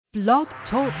Blog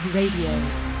Talk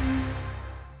Radio.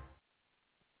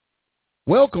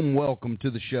 Welcome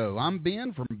to the show. I'm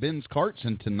Ben from Ben's Carts,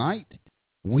 and tonight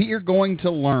we are going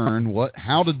to learn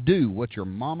how to do what your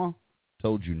mama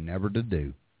told you never to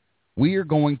do. We are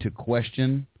going to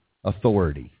question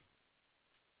authority.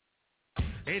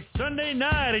 It's Sunday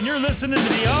night, and you're listening to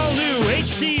the all-new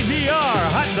HDVR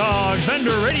Hot Dog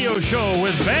Vendor Radio Show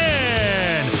with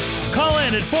Ben. Call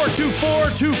in at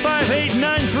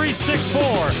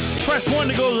 424-258-9364. Press 1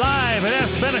 to go live and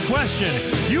ask Ben a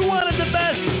question. You wanted the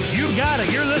best, you got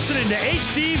it. You're listening to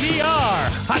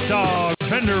HDVR Hot Dog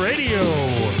Vendor Radio.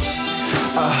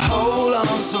 I hold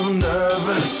on so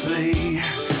nervously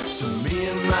to me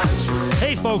and my dreams.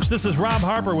 Hey folks, this is Rob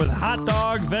Harper with Hot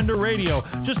Dog Vendor Radio.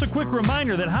 Just a quick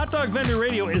reminder that Hot Dog Vendor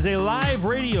Radio is a live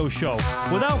radio show.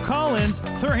 Without call-ins,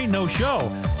 there ain't no show.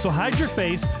 So hide your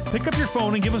face, pick up your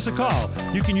phone, and give us a call.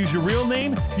 You can use your real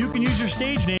name, you can use your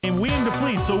stage name. We aim to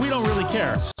please, so we don't really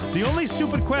care. The only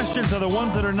stupid questions are the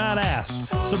ones that are not asked.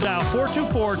 So dial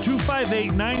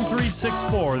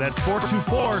 424-258-9364. That's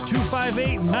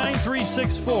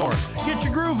 424-258-9364. Get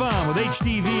your groove on with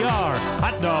HDVR,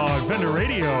 Hot Dog Vendor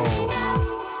Radio.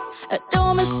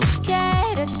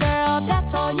 Domesticated girl,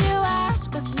 that's all you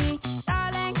ask of me,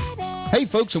 darling. Hey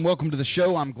folks, and welcome to the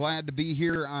show. I'm glad to be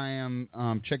here. I am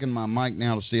checking my mic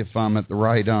now to see if I'm at the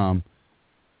right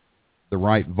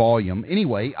volume.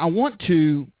 Anyway, I want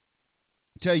to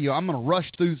tell you I'm going to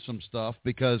rush through some stuff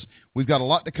because we've got a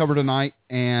lot to cover tonight,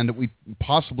 and we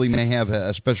possibly may have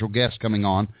a special guest coming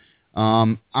on.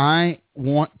 I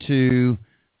want to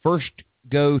first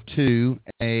go to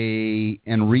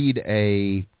and read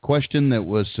a question that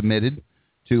was submitted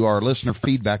to our listener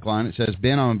feedback line. It says,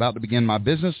 Ben, I'm about to begin my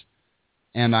business,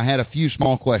 and I had a few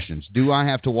small questions. Do I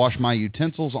have to wash my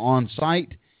utensils on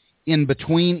site in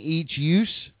between each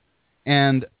use?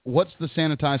 And what's the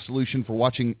sanitized solution for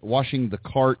washing the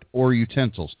cart or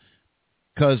utensils?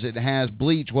 Because it has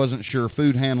bleach, wasn't sure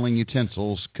food handling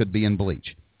utensils could be in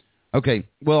bleach. Okay,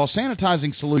 well, a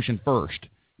sanitizing solution first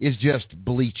is just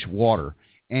bleach water.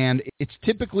 And it's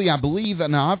typically, I believe,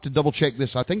 and I'll have to double-check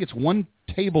this, I think it's 1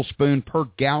 tablespoon per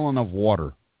gallon of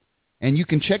water. And you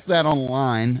can check that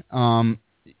online.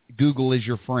 Google is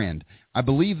your friend. I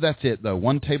believe that's it, though.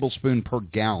 1 tablespoon per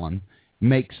gallon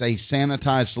makes a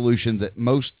sanitized solution that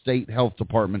most state health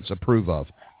departments approve of.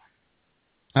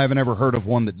 I haven't ever heard of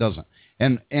one that doesn't.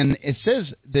 And it says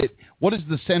that what is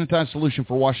the sanitized solution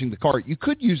for washing the cart? You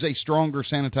could use a stronger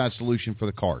sanitized solution for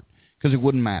the cart because it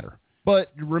wouldn't matter.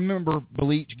 But remember,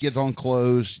 bleach gets on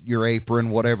clothes, your apron,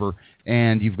 whatever,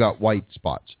 and you've got white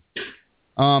spots.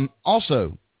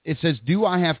 Also, it says, do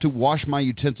I have to wash my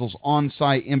utensils on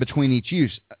site in between each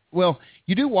use? Well,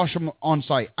 you do wash them on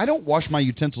site. I don't wash my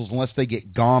utensils unless they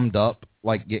get gommed up,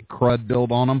 like get crud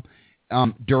built on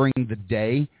them during the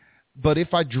day. But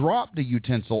if I drop the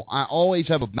utensil, I always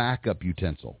have a backup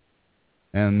utensil.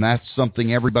 And that's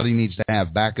something everybody needs to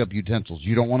have, backup utensils.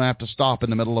 You don't want to have to stop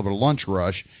in the middle of a lunch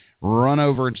rush, run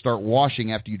over and start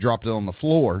washing after you dropped it on the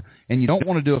floor. And you don't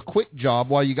want to do a quick job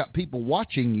while you got people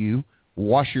watching you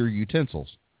wash your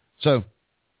utensils. So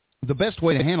the best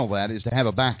way to handle that is to have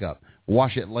a backup.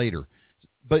 Wash it later.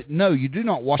 But no, you do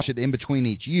not wash it in between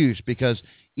each use because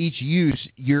each use,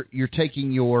 you're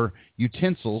taking your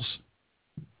utensils,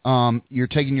 you're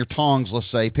taking your tongs,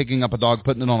 let's say, picking up a dog,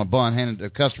 putting it on a bun, handing it to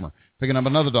a customer. Picking up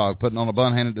another dog, putting it on a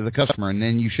bun, handing it to the customer. And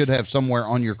then you should have somewhere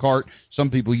on your cart.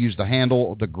 Some people use the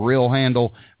handle, the grill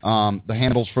handle, the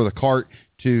handles for the cart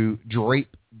to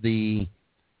drape the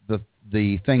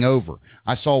thing over.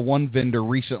 I saw one vendor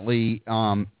recently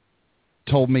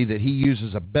told me that he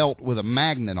uses a belt with a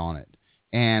magnet on it,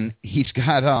 and he's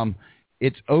got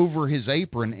it's over his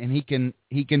apron, and he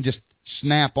can just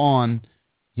snap on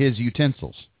his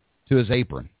utensils to his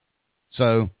apron.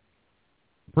 So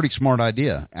pretty smart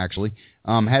idea, actually.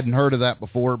 Hadn't heard of that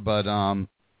before, but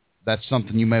that's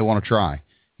something you may want to try.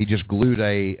 He just glued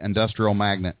a industrial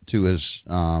magnet to his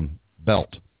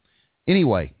belt.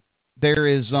 Anyway, there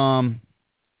is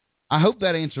I hope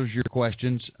that answers your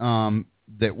questions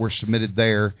that were submitted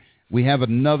there. We have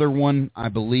another one, I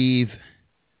believe.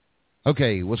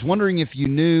 Okay, was wondering if you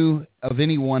knew of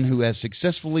anyone who has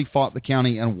successfully fought the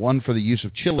county and won for the use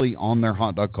of chili on their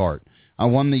hot dog cart. I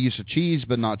won the use of cheese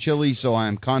but not chili, so I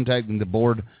am contacting the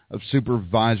board of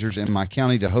supervisors in my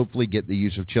county to hopefully get the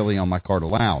use of chili on my cart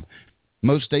allowed.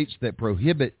 Most states that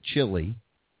prohibit chili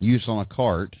use on a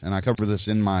cart, and I cover this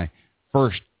in my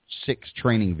first 6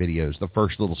 training videos, the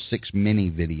first little 6 mini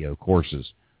video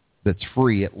courses that's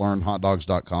free at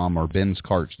learnhotdogs.com or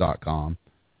benscarts.com.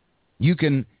 You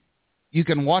can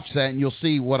watch that and you'll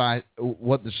see what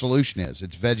the solution is.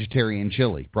 It's vegetarian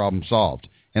chili, problem solved.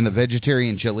 And the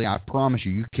vegetarian chili, I promise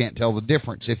you can't tell the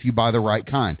difference if you buy the right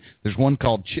kind. There's one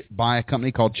called by a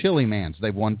company called Chili Man's.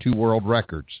 They've won 2 world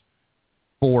records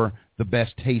for the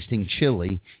best tasting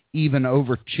chili, even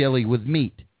over chili with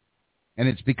meat. And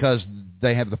it's because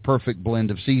they have the perfect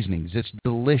blend of seasonings. It's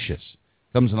delicious.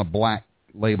 Comes in a black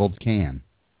labeled can.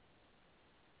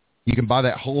 You can buy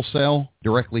that wholesale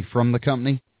directly from the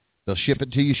company. They'll ship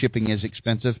it to you. Shipping is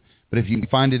expensive. But if you can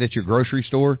find it at your grocery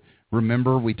store,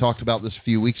 remember we talked about this a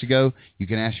few weeks ago. You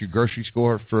can ask your grocery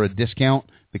store for a discount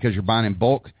because you're buying in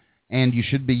bulk. And you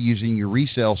should be using your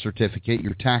resale certificate,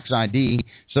 your tax ID,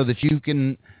 so that you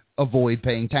can avoid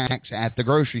paying tax at the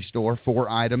grocery store for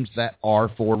items that are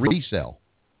for resale,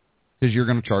 because you're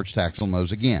going to charge tax on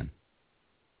those again.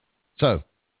 So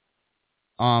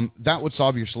that would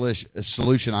solve your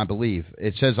solution, I believe.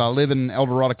 It says, I live in El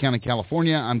Dorado County,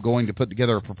 California. I'm going to put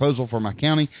together a proposal for my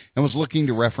county and was looking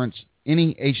to reference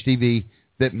any HTV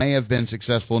that may have been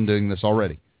successful in doing this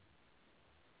already.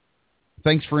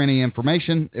 Thanks for any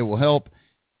information. It will help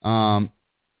in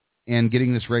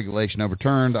getting this regulation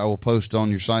overturned. I will post on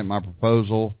your site my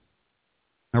proposal.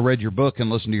 I read your book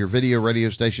and listened to your radio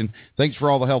station. Thanks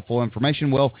for all the helpful information.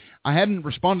 Well, I hadn't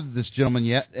responded to this gentleman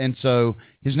yet, and so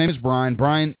his name is Brian.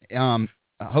 Brian,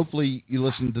 hopefully you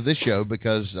listened to this show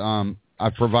because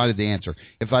I've provided the answer.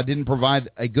 If I didn't provide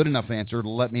a good enough answer,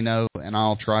 let me know, and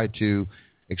I'll try to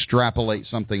extrapolate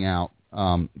something out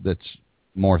that's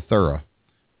more thorough.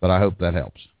 But I hope that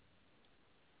helps.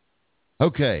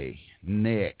 Okay,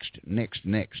 next.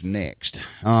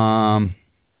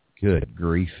 Good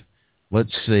grief.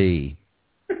 Let's see.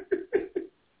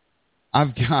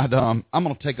 I've got, I'm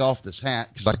going to take off this hat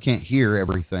because I can't hear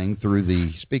everything through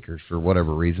the speakers for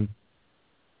whatever reason.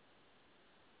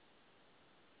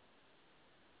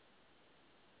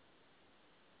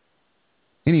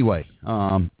 Anyway,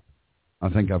 I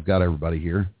think I've got everybody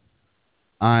here.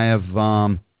 I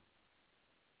have,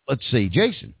 let's see.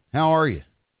 Jason, how are you?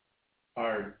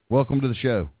 Hard. Welcome to the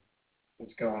show.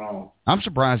 What's going on? I'm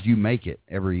surprised you make it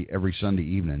every Sunday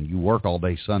evening. You work all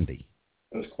day Sunday.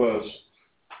 It was close.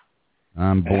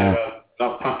 I'm born. I had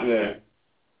enough time to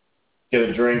get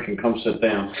a drink and come sit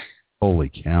down. Holy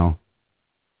cow.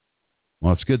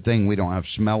 Well, it's a good thing we don't have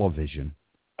smell-o-vision.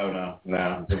 Oh,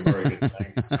 no. It's a very good thing.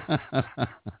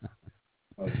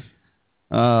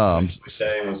 We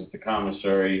say was at the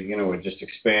commissary, we just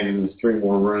expanded into 3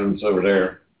 more rooms over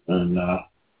there. And,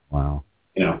 wow.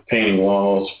 Painting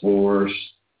walls, floors,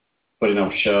 putting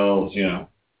up shelves,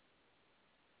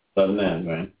 doesn't end,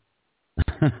 man.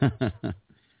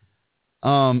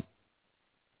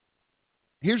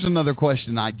 Here's another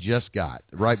question I just got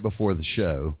right before the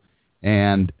show,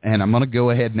 and I'm going to go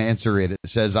ahead and answer it. It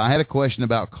says, I had a question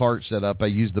about cart setup. I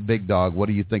used the big dog. What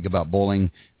do you think about boiling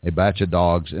a batch of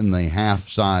dogs in the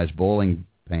half-size boiling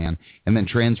pan and then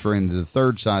transferring to the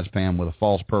third-size pan with a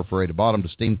false perforated bottom to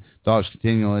steam dogs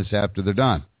continuously after they're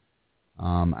done?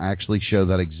 I actually show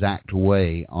that exact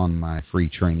way on my free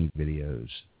training videos.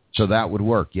 So that would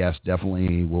work. Yes,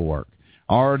 definitely will work.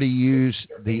 I already use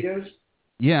the... Videos?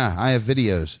 Yeah, I have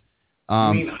videos.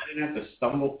 You mean I didn't have to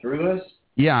stumble through this?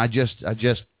 Yeah, I just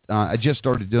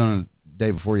started doing it the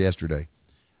day before yesterday.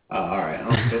 Oh, all right.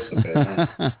 I don't feel so bad.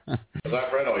 Because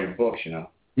I've read all your books,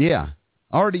 Yeah.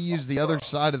 I already used the other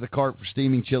side of the cart for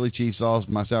steaming chili cheese sauce,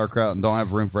 my sauerkraut, and don't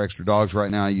have room for extra dogs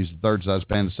right now. I use the third size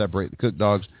pan to separate the cooked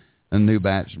dogs and new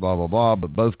batch, blah, blah, blah,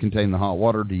 but both contain the hot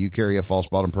water. Do you carry a false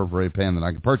bottom perforated pan that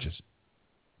I can purchase?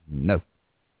 No.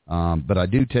 But I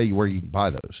do tell you where you can buy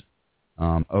those.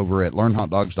 Over at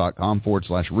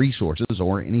learnhotdogs.com/resources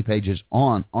or any page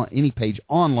on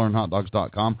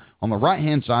learnhotdogs.com. On the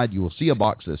right-hand side, you will see a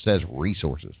box that says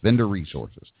resources, vendor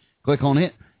resources. Click on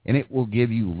it, and it will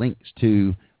give you links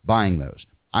to buying those.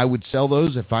 I would sell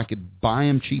those if I could buy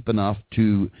them cheap enough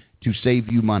to save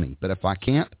you money. But if I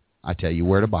can't, I tell you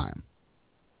where to buy them.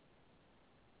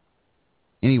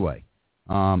 Anyway,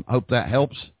 hope that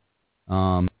helps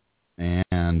and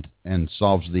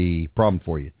solves the problem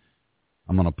for you.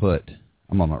 I'm going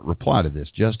to reply to this.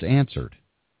 Just answered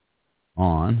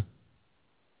on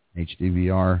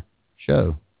HDVR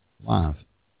show live.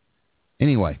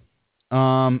 Anyway,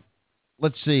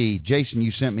 let's see. Jason,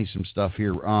 you sent me some stuff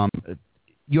here.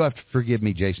 You have to forgive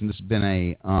me, Jason. This has been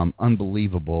a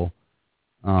unbelievable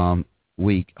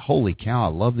week. Holy cow, I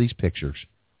love these pictures.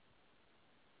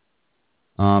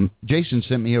 Jason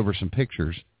sent me over some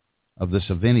pictures of this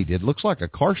event he did. Looks like a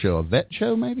car show, a vet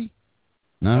show maybe?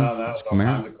 No, that was all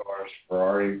kinds of cars,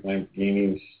 Ferrari,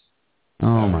 Lamborghinis.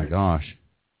 Oh, my gosh.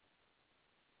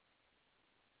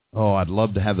 Oh, I'd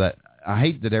love to have that. I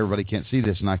hate that everybody can't see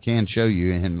this, and I can show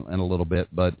you in a little bit,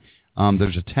 but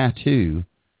there's a tattoo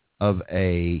of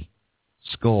a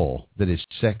skull that is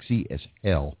sexy as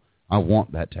hell. I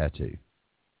want that tattoo.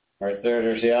 Right there,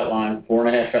 there's the outline,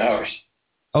 4.5 hours.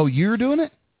 Oh, you're doing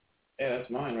it? Yeah, that's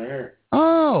mine right here.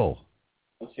 Oh.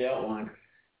 That's the outline.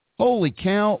 Holy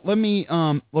cow. Let me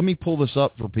pull this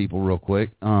up for people real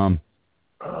quick.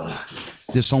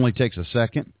 This only takes a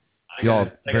second.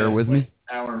 Y'all bear with me.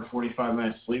 An hour and 45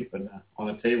 minutes sleep and on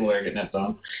the table there getting that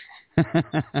done.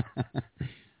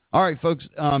 All right, folks,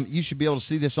 you should be able to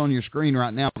see this on your screen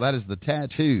right now. That is the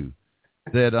tattoo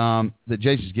that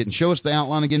Jason's getting. Show us the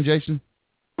outline again, Jason.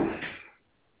 It's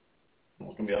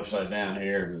going to be upside down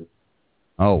here.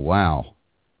 Oh, wow.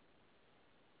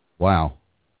 Wow.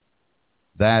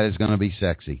 That is going to be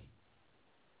sexy.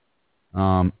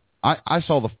 I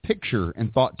saw the picture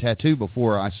and thought tattoo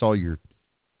before I saw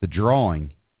the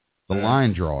drawing, the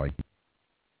line drawing.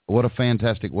 What a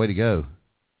fantastic way to go.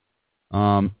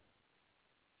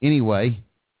 Anyway,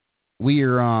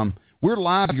 we're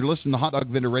live. You're listening to Hot Dog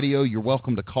Vendor Radio. You're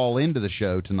welcome to call into the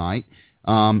show tonight.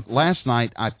 Last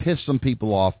night I pissed some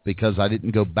people off because I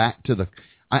didn't go back to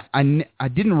I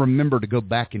didn't remember to go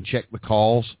back and check the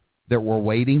calls that were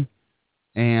waiting,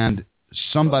 and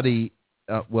somebody.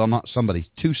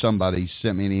 Two somebody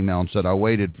sent me an email and said I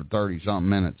waited for 30-something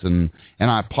minutes, and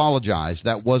I apologize.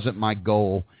 That wasn't my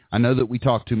goal. I know that we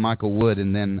talked to Michael Wood,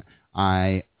 and then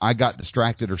I got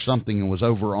distracted or something and was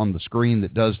over on the screen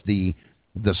that does the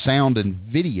sound and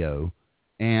video,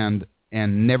 and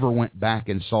never went back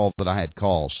and saw that I had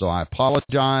calls. So I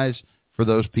apologize for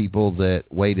those people that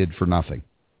waited for nothing.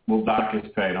 We'll dock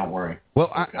his pay, don't worry. Well,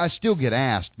 okay. I still get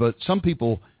asked, but some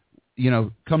people,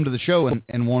 come to the show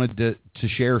and wanted to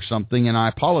share something, and I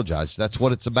apologize. That's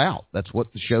what it's about. That's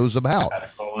what the show's about. I had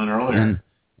to call in earlier.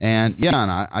 And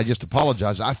I just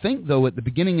apologize. I think, though, at the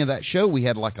beginning of that show, we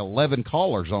had like 11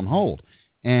 callers on hold.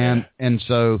 And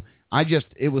so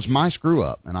it was my screw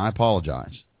up, and I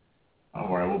apologize. Don't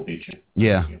worry, we'll beat you.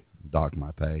 Yeah, dock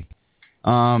my pay.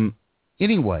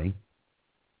 Anyway,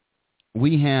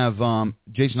 we have,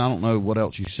 Jason, I don't know what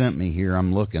else you sent me here.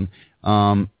 I'm looking.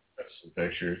 Some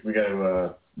pictures. We got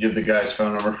to give the guy's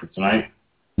phone number for tonight.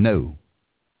 No.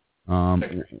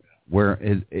 Where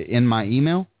is in my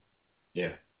email?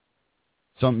 Yeah.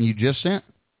 Something you just sent?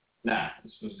 Nah,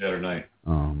 this was the other night.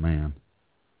 Oh man.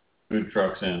 Food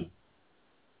trucks in.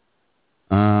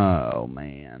 Oh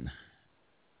man.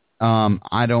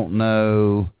 I don't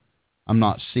know. I'm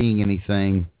not seeing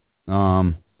anything.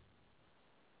 Do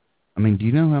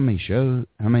you know how many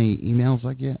emails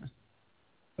I get?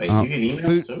 Wait, you get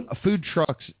emails too? Food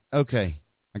trucks. Okay,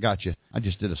 I got you. I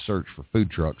just did a search for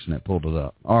food trucks and it pulled it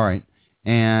up. All right,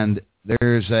 and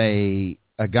there's a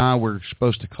guy we're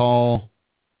supposed to call.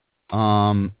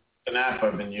 An app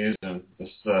I've been using. This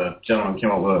gentleman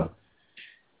came up with a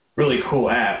really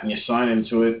cool app, and you sign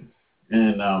into it,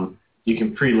 and you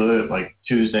can preload it. Like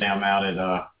Tuesday, I'm out at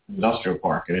Industrial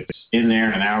Park, and it's in there.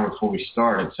 And an hour before we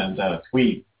start, it sends out a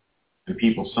tweet. And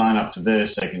people sign up to this,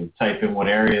 they can type in what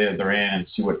area they're in and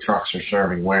see what trucks are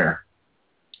serving where.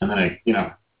 And then it,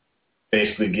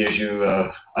 basically gives you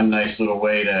a nice little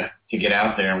way to get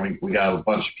out there. And we got a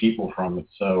bunch of people from it.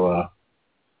 So,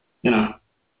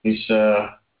 he's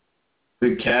a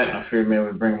good cat, and I figured maybe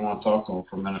we'd bring him on and talk to him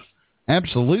for a minute.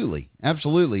 Absolutely.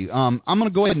 I'm going to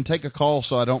go ahead and take a call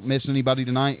so I don't miss anybody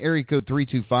tonight. Area code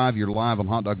 325, you're live on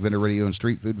Hot Dog Vendor Radio and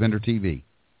Street Food Vendor TV.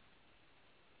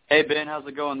 Hey, Ben, how's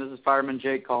it going? This is Fireman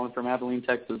Jake calling from Abilene,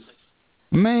 Texas.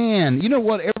 Man, you know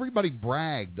what? Everybody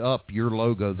bragged up your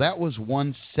logo. That was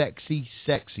one sexy,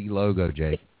 sexy logo,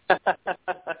 Jake.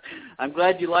 I'm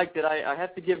glad you liked it. I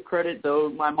have to give credit, though.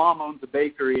 My mom owns a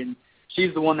bakery, and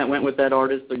she's the one that went with that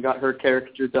artist and got her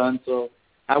caricature done, so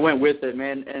I went with it,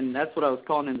 man. And that's what I was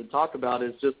calling in to talk about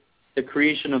is just the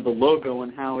creation of the logo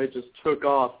and how it just took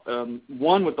off,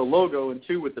 one, with the logo, and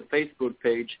two, with the Facebook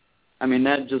page. I mean,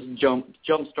 that just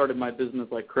jump-started my business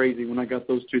like crazy when I got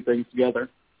those two things together.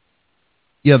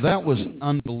 Yeah, that was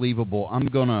unbelievable. I'm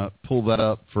going to pull that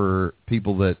up for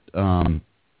people that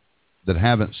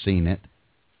haven't seen it.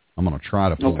 I'm going to try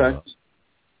to pull it up.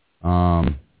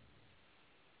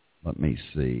 Let me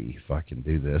see if I can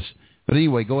do this. But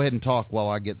anyway, go ahead and talk while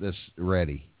I get this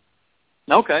ready.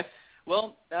 Okay.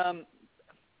 Well, I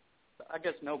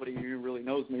guess nobody really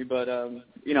knows me, but, I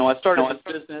started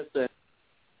this business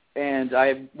and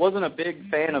I wasn't a big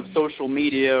fan of social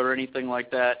media or anything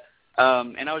like that.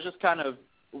 And I was just kind of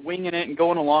winging it and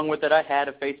going along with it. I had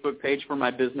a Facebook page for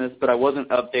my business, but I wasn't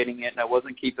updating it and I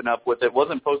wasn't keeping up with it.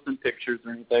 Wasn't posting pictures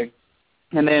or anything.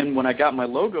 And then when I got my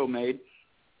logo made,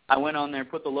 I went on there,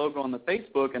 put the logo on the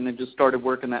Facebook, and then just started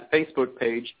working that Facebook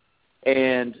page.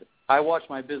 And I watched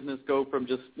my business go from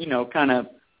just, kind of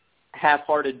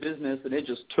half-hearted business, and it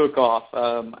just took off.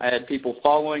 I had people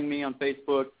following me on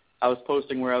Facebook. I was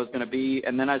posting where I was going to be,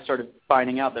 and then I started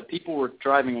finding out that people were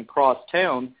driving across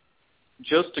town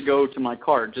just to go to my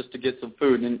cart, just to get some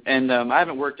food. And I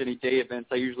haven't worked any day events.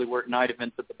 I usually work night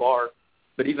events at the bar.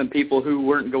 But even people who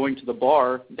weren't going to the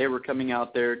bar, they were coming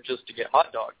out there just to get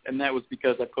hot dogs, and that was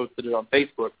because I posted it on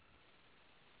Facebook.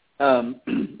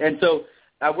 And so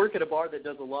I work at a bar that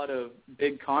does a lot of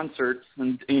big concerts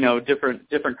and,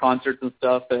 different concerts and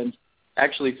stuff. And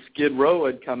actually Skid Row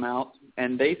had come out,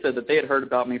 and they said that they had heard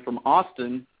about me from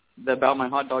Austin, about my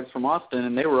hot dogs from Austin,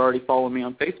 and they were already following me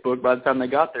on Facebook by the time they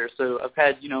got there. So I've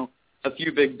had, a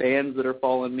few big bands that are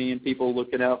following me and people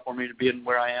looking out for me to be in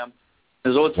where I am.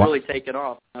 So it's really taken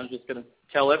off. I was just going to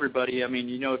tell everybody, if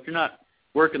you're not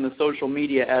working the social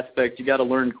media aspect, you got to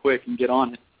learn quick and get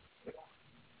on it.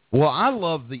 Well, I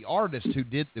love the artist who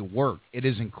did the work. It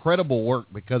is incredible work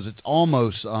because it's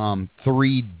almost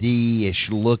 3D-ish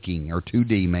looking, or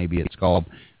 2D maybe it's called.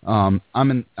 I'm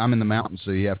in the mountains,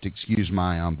 so you have to excuse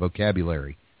my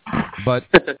vocabulary. But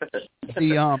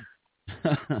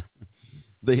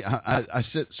I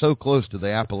sit so close to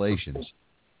the Appalachians.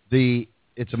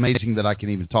 It's amazing that I can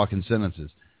even talk in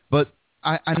sentences. But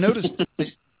I noticed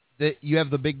that you have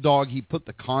the big dog. He put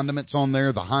the condiments on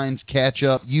there, the Heinz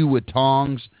ketchup, you with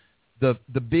tongs, the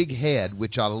big head,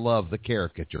 which I love, the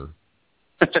caricature.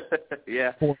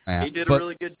 Yeah, format. He did a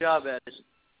really good job at it.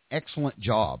 Excellent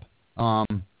job.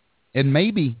 And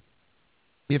maybe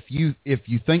if you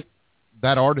think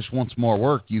that artist wants more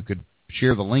work, you could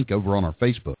share the link over on our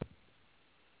Facebook.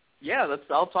 Yeah,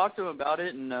 I'll talk to him about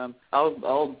it, and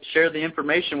I'll share the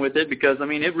information with it because,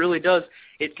 it really does.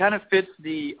 It kind of fits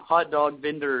the hot dog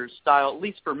vendor style, at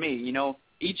least for me.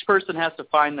 Each person has to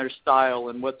find their style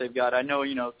and what they've got. I know,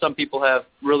 some people have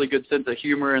really good sense of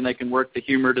humor, and they can work the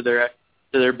humor to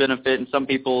their benefit, and some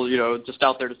people, just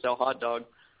out there to sell hot dogs.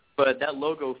 But that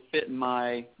logo fit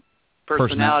my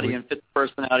personality and fit the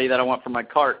personality that I want for my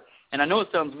cart. And I know it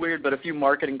sounds weird, but a few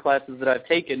marketing classes that I've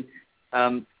taken,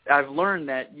 I've learned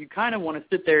that you kind of want to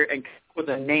sit there and come up with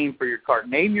a name for your cart.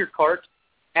 Name your cart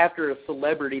after a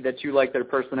celebrity that you like their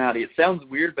personality. It sounds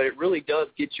weird, but it really does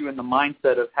get you in the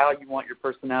mindset of how you want your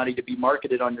personality to be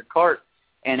marketed on your cart.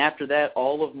 And after that,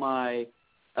 all of my,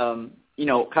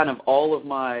 all of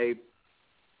my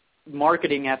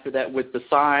marketing after that with the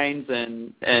signs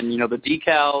and the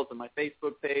decals and my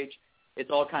Facebook page, it's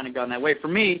all kind of gone that way. For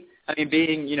me,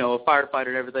 being, a firefighter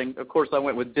and everything, of course I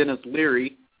went with Dennis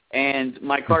Leary. And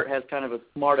my cart has kind of a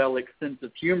smart aleck sense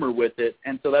of humor with it.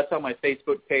 And so that's how my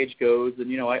Facebook page goes.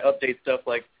 And, I update stuff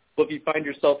like, well, if you find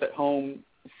yourself at home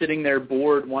sitting there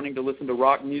bored, wanting to listen to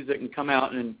rock music and come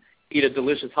out and eat a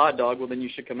delicious hot dog, well, then you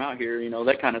should come out here,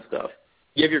 that kind of stuff.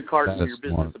 Give your cart and your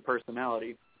business a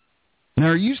personality. Now,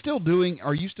 are you still a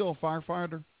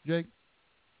firefighter, Jake?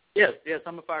 Yes,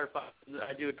 I'm a firefighter.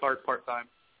 I do a cart part-time.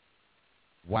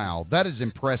 Wow, that is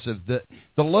impressive. The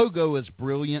logo is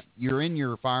brilliant. You're in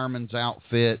your fireman's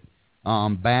outfit,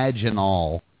 badge and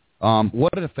all.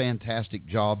 What a fantastic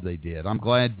job they did. I'm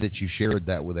glad that you shared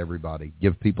that with everybody,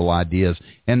 give people ideas.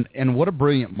 And what a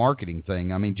brilliant marketing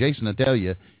thing. Jason, I tell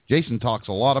you, Jason talks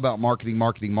a lot about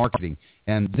marketing,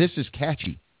 and this is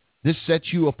catchy. This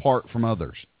sets you apart from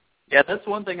others. Yeah, that's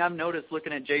one thing I've noticed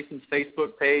looking at Jason's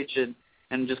Facebook page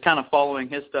and just kind of following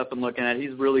his stuff and looking at it.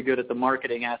 He's really good at the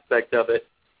marketing aspect of it.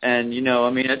 And,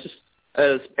 it's just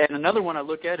and another one I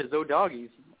look at is O'Doggies,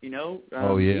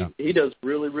 oh, yeah. He does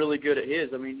really, really good at his.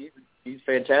 He's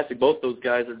fantastic. Both those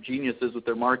guys are geniuses with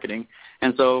their marketing.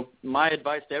 And so my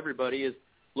advice to everybody is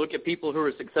look at people who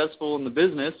are successful in the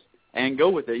business and go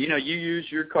with it. You use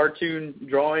your cartoon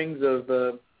drawings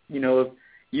of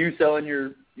you selling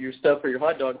your stuff for your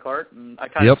hot dog cart, and I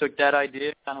kind of took that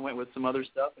idea, kind of went with some other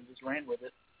stuff and just ran with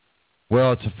it.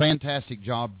 Well, it's a fantastic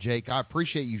job, Jake. I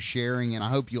appreciate you sharing, and I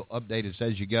hope you'll update us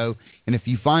as you go. And if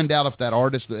you find out if that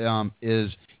artist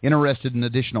is interested in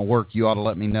additional work, you ought to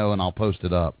let me know, and I'll post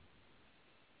it up.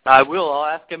 I will. I'll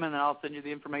ask him, and then I'll send you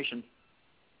the information.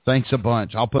 Thanks a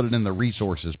bunch. I'll put it in the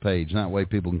resources page. That way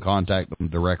people can contact them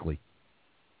directly.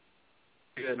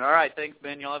 Good. All right. Thanks,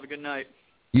 Ben. Y'all have a good night.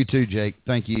 You too, Jake.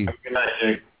 Thank you. Have a good night,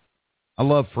 Jake. I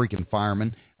love freaking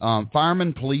firemen.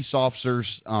 Firemen, police officers,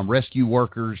 rescue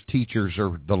workers, teachers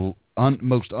are the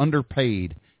most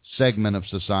underpaid segment of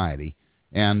society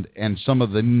and some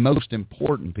of the most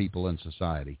important people in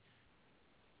society.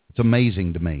 It's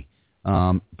amazing to me.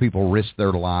 People risk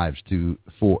their lives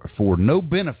for no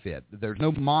benefit. There's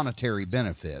no monetary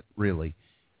benefit, really.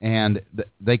 And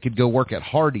they could go work at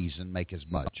Hardee's and make as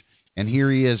much. And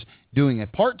here he is doing a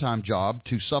part-time job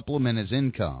to supplement his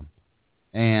income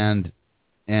and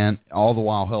all the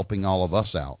while helping all of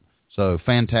us out. So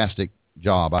fantastic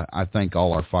job. I thank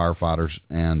all our firefighters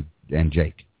and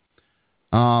Jake.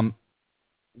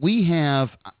 We have.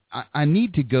 I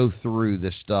need to go through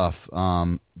this stuff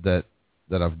that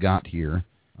I've got here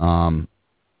tonight.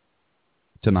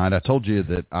 I told you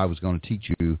that I was going to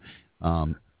teach you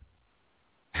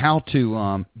how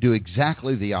to do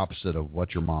exactly the opposite of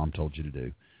what your mom told you to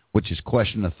do, which is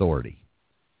question authority.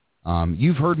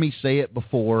 You've heard me say it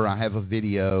before. I have a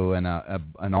video and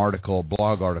an article, a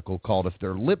blog article called "If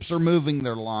Their Lips Are Moving,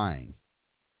 They're Lying."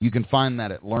 You can find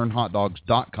that at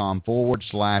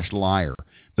learnhotdogs.com/liar.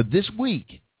 But this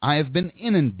week, I have been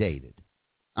inundated.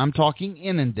 I'm talking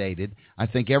inundated. I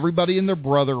think everybody and their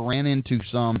brother ran into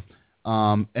some,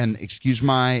 and excuse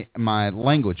my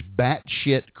language,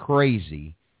 batshit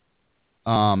crazy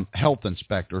health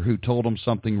inspector who told them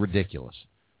something ridiculous.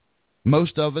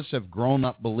 Most of us have grown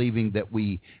up believing that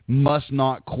we must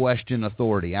not question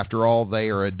authority. After all, they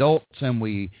are adults and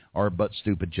we are but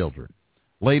stupid children.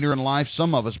 Later in life,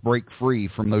 some of us break free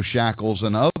from those shackles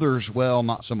and others, well,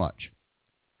 not so much.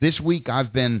 This week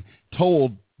I've been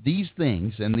told these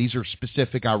things, and these are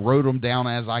specific. I wrote them down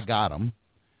as I got them,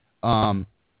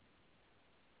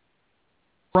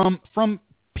 from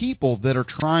people that are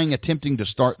attempting to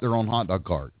start their own hot dog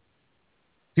cart.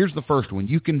 Here's the first one.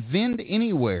 You can vend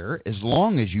anywhere as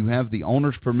long as you have the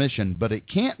owner's permission, but it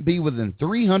can't be within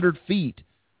 300 feet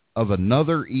of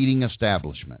another eating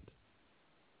establishment.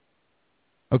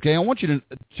 Okay, I want you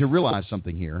to realize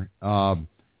something here.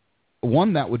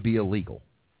 One, that would be illegal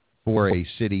for a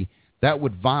city. That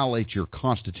would violate your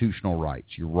constitutional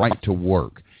rights, your right to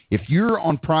work. If you're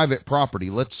on private property,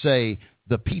 let's say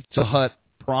the Pizza Hut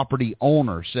property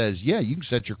owner says, yeah, you can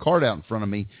set your cart out in front of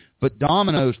me, but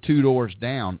Domino's 2 doors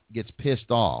down gets pissed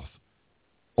off.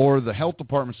 Or the health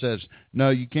department says, no,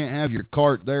 you can't have your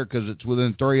cart there because it's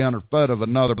within 300 foot of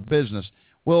another business.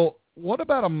 Well, what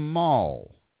about a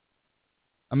mall?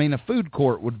 I mean, a food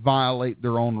court would violate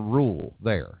their own rule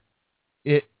there.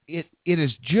 It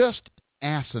is just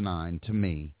asinine to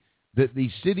me that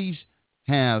these cities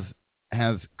have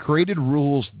created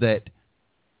rules that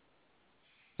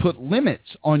put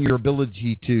limits on your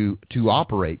ability to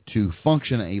operate, to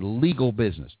function a legal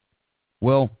business.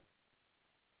 Well,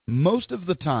 most of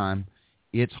the time,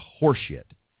 it's horseshit.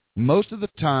 Most of the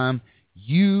time,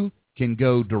 you can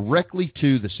go directly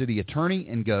to the city attorney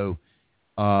and go,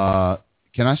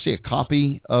 can I see a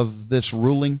copy of this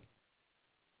ruling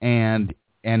and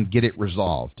get it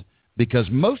resolved? Because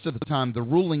most of the time, the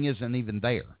ruling isn't even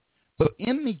there. But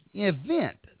in the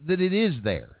event that it is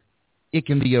there, it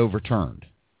can be overturned.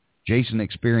 Jason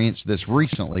experienced this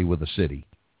recently with a city.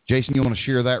 Jason, you want to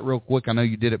share that real quick? I know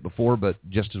you did it before, but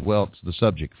just as well, it's the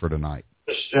subject for tonight.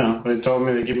 Yeah, they told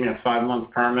me to give me a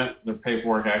 5-month permit. The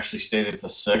paperwork actually stated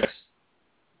the 6.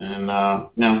 And, I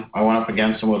went up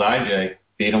against them with IJ,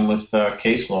 beat them with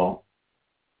case law.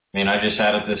 I mean, I just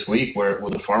had it this week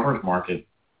with the farmer's market.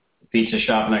 The pizza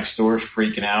shop next door is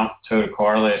freaking out. Towed a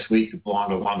car last week that belonged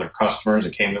to one of their customers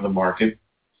that came to the market.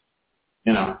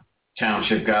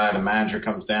 Township guy, the manager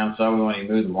comes down, so we want you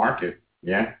to move the market.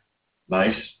 Yeah,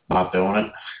 nice, not doing it.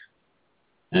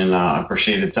 And I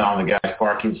proceeded to tell him the guy's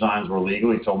parking signs were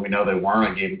legal. He told me no, they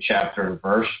weren't. I gave him chapter and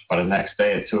verse. By the next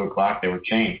day at 2 o'clock, they were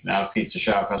changed. Now the pizza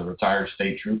shop has a retired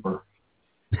state trooper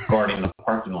guarding the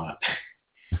parking lot.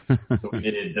 So we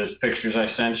did those pictures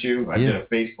I sent you. I did a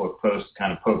Facebook post to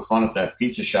kind of poke fun at that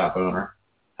pizza shop owner.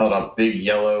 Held up big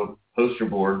yellow poster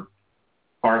board.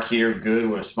 Park here, good,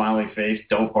 with a smiley face.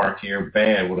 Don't park here,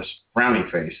 bad, with a frowny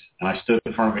face. And I stood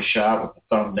in front of his shop with the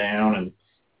thumb down and,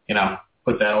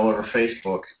 put that all over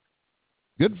Facebook.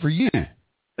 Good for you.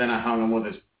 Then I hung him with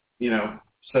his,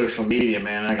 social media,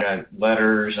 man. I got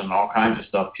letters and all kinds of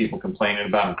stuff, people complaining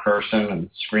about him cursing and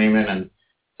screaming, and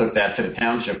took that to the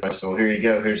township. I said, well, here you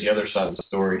go. Here's the other side of the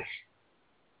story.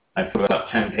 I put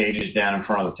about 10 pages down in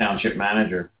front of the township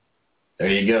manager. There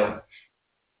you go.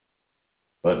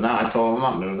 But no, I told him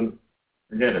I'm not moving.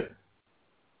 Forget it.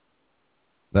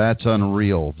 That's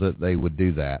unreal that they would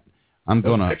do that.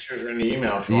 Pictures are in the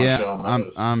email if you want to show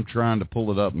them. I'm trying to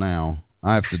pull it up now.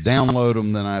 I have to download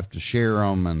them, then I have to share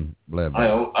them, and blah,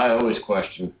 blah. I always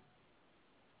question.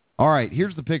 All right,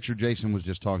 here's the picture Jason was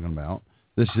just talking about.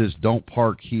 This is "Don't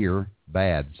Park Here,"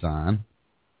 bad sign.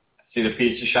 See the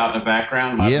pizza shop in the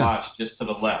background? My lot's just to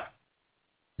the left.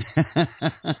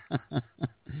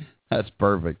 That's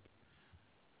perfect.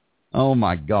 Oh,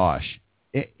 my gosh.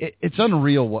 It's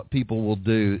unreal what people will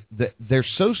do. They're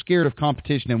so scared of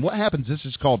competition. And what happens, this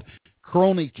is called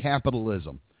crony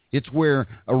capitalism. It's where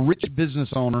a rich business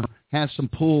owner has some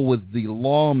pull with the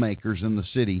lawmakers in the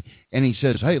city, and he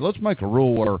says, hey, let's make a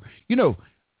rule where,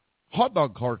 hot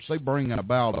dog carts, they bring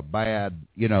about a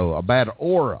bad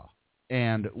aura,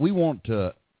 and we want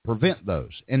to prevent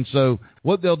those. And so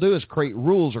what they'll do is create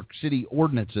rules or city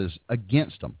ordinances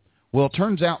against them. Well, it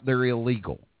turns out they're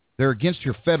illegal. They're against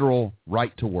your federal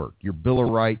right to work, your Bill of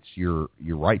Rights, your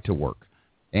right to work.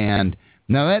 And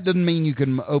now that doesn't mean you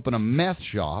can open a meth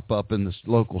shop up in the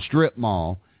local strip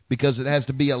mall, because it has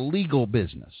to be a legal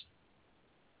business.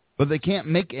 But they can't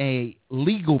make a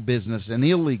legal business an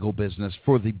illegal business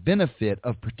for the benefit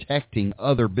of protecting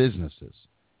other businesses.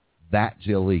 That's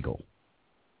illegal.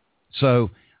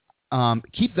 So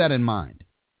keep that in mind.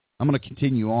 I'm going to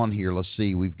continue on here. Let's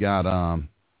see. We've got to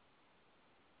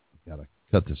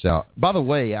cut this out. By the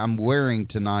way, I'm wearing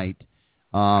tonight,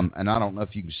 and I don't know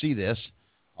if you can see this.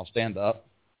 I'll stand up.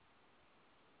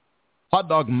 Hot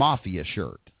Dog Mafia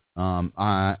shirt.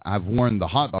 I've worn the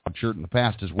hot dog shirt in the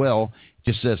past as well.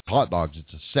 It just says hot dogs.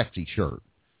 It's a sexy shirt.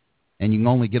 And you can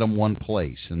only get them one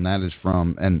place, and that is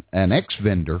from an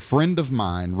ex-vendor, friend of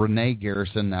mine, Renee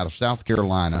Garrison out of South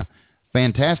Carolina,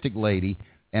 fantastic lady,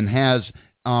 and has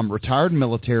retired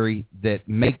military that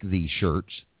make these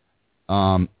shirts.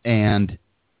 And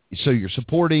so you're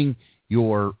supporting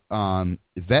your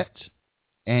vets,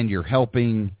 and you're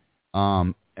helping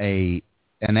an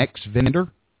ex-vendor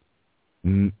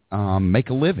make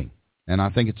a living. And I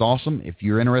think it's awesome. If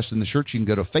you're interested in the shirts, you can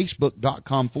go to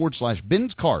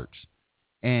facebook.com/Ben's Carts.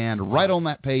 And right on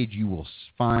that page, you will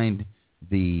find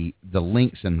the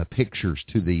links and the pictures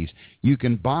to these. You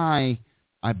can buy,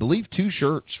 I believe, 2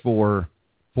 shirts for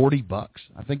 $40,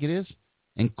 I think it is.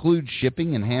 Include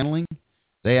shipping and handling.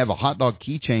 They have a hot dog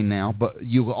keychain now, but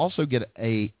you will also get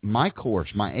my course,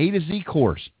 my A to Z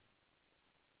course,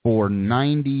 for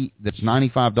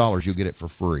 $95. You'll get it for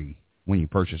free when you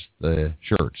purchase the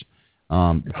shirts.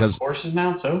 Because courses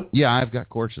now too? Yeah, I've got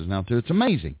courses now too. It's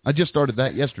amazing. I just started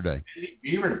that yesterday.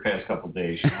 You were the past couple of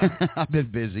days. You know? I've been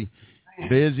busy.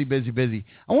 Busy.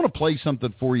 I want to play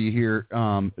something for you here.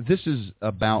 This is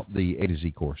about the A to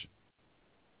Z course.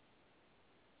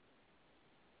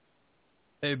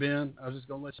 Hey, Ben, I was just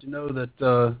going to let you know that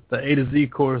the A to Z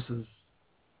course is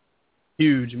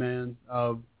huge, man.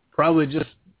 Probably just,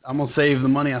 I'm going to save the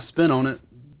money I spent on it,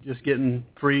 just getting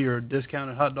free or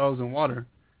discounted hot dogs and water.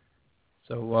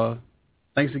 So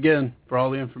thanks again for all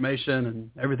the information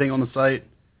and everything on the site.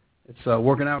 It's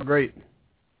working out great.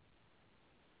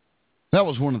 That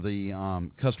was one of the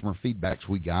customer feedbacks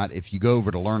we got. If you go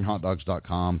over to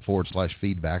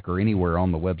learnhotdogs.com/feedback or anywhere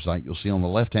on the website, you'll see on the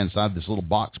left-hand side this little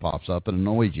box pops up and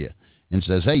annoys you and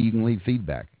says, hey, you can leave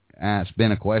feedback. Ask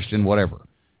Ben a question, whatever.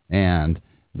 And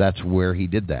that's where he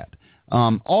did that.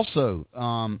 Also,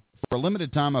 for a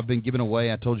limited time, I've been giving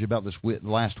away, I told you about this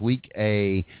last week,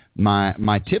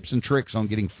 my tips and tricks on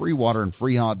getting free water and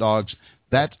free hot dogs.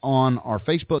 That's on our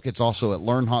Facebook. It's also at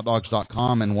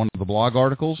learnhotdogs.com and one of the blog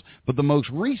articles. But the most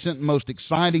recent, most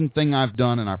exciting thing I've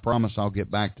done, and I promise I'll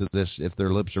get back to this if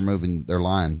their lips are moving, their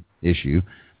line issue,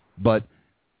 but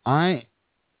I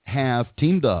have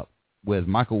teamed up with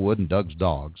Michael Wood and Doug's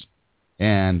Dogs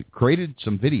and created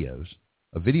some videos,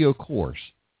 a video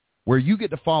course, where you get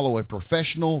to follow a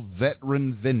professional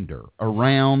veteran vendor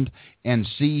around and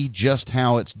see just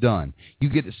how it's done. You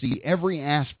get to see every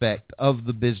aspect of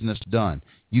the business done.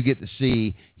 You get to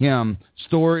see him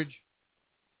storage.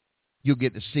 You'll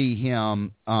get to see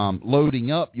him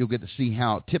loading up. You'll get to see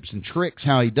how tips and tricks,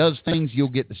 how he does things. You'll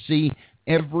get to see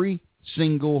every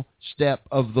single step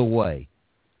of the way.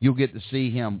 You'll get to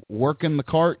see him working the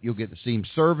cart. You'll get to see him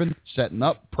serving, setting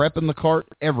up, prepping the cart,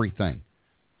 everything.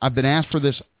 I've been asked for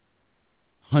this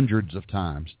hundreds of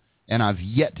times, and I've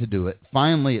yet to do it.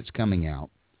 Finally, it's coming out.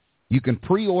 You can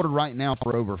pre-order right now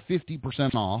for over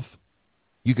 50% off.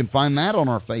 You can find that on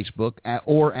our Facebook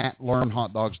or at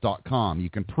learnhotdogs.com. You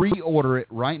can pre-order it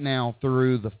right now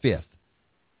through the 5th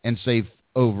and save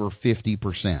over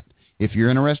 50%. If you're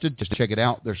interested, just check it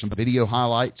out. There's some video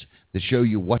highlights that show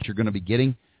you what you're going to be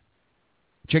getting.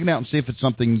 Check it out and see if it's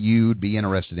something you'd be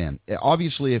interested in.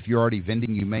 Obviously, if you're already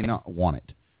vending, you may not want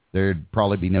it. There'd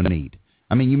probably be no need.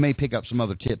 I mean, you may pick up some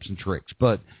other tips and tricks,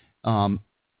 but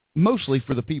mostly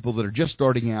for the people that are just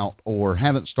starting out or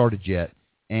haven't started yet,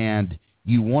 and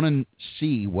you want to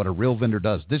see what a real vendor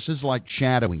does. This is like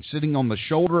shadowing, sitting on the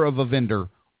shoulder of a vendor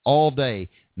all day,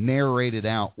 narrated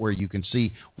out where you can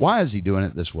see, why is he doing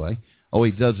it this way? Oh,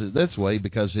 he does it this way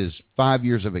because his 5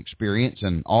 years of experience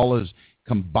and all his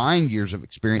combined years of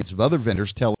experience of other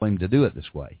vendors tell him to do it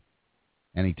this way.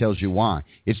 And he tells you why.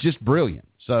 It's just brilliant.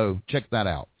 So check that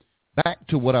out. Back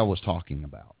to what I was talking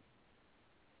about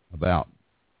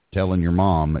telling your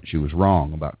mom that she was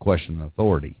wrong about questioning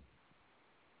authority.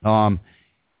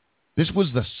 This was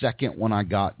the second one I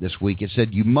got this week. It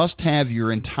said you must have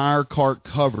your entire cart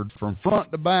covered from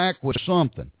front to back with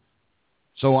something.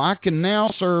 So I can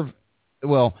now serve.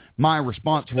 Well, my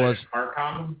response was cart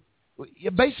condom?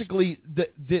 Basically,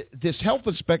 this health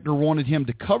inspector wanted him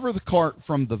to cover the cart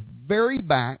from the very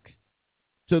back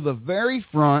to the very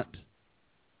front,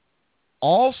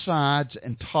 all sides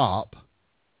and top,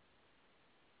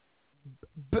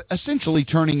 essentially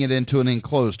turning it into an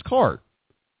enclosed cart.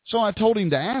 So I told him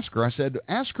to ask her. I said,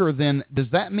 ask her then, does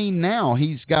that mean now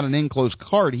he's got an enclosed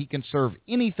cart, he can serve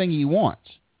anything he wants?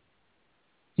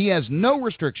 He has no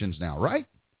restrictions now, right?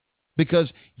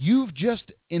 Because you've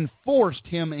just enforced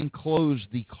him enclose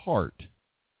the cart.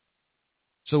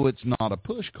 So it's not a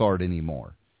push cart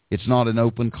anymore. It's not an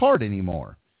open cart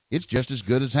anymore. It's just as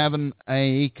good as having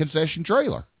a concession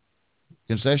trailer,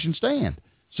 concession stand.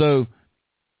 So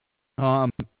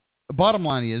bottom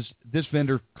line is, this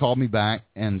vendor called me back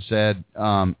and said,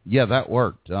 yeah, that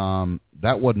worked.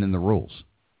 That wasn't in the rules.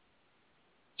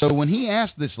 So when he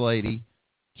asked this lady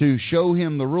to show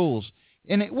him the rules,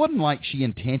 and it wasn't like she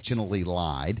intentionally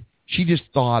lied. She just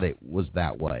thought it was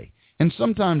that way. And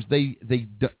sometimes they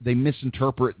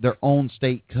misinterpret their own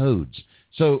state codes.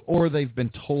 So, or they've been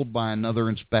told by another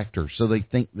inspector, so they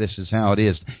think this is how it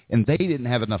is. And they didn't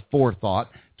have enough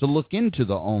forethought to look into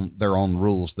their own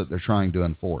rules that they're trying to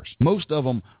enforce. Most of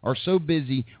them are so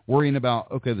busy worrying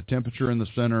about, okay, the temperature in the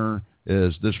center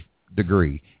is this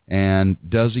degree. And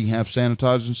does he have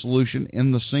sanitizing solution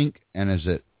in the sink? And is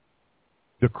it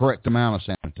the correct amount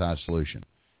of sanitized solution?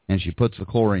 And she puts the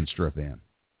chlorine strip in.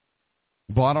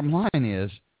 Bottom line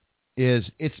is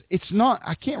it's not,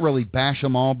 I can't really bash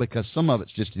them all because some of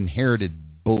it's just inherited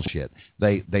bullshit.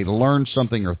 They learned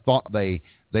something or thought they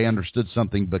understood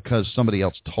something because somebody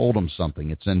else told them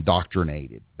something. It's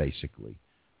indoctrinated, basically.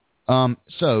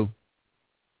 So,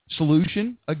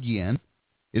 solution, again,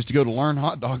 is to go to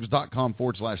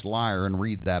learnhotdogs.com/liar and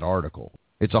read that article.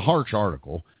 It's a harsh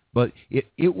article, but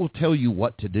it will tell you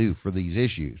what to do for these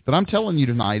issues. But I'm telling you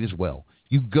tonight as well,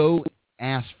 you go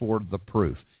ask for the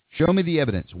proof. Show me the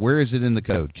evidence. Where is it in the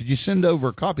code? Could you send over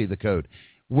a copy of the code?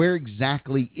 Where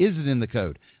exactly is it in the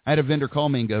code? I had a vendor call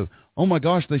me and go, oh my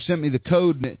gosh, they sent me the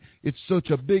code, and it's such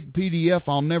a big PDF,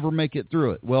 I'll never make it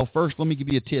through it. Well, first, let me give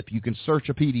you a tip. You can search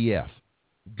a PDF.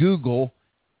 Google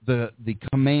the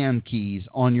command keys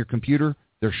on your computer.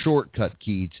 They're shortcut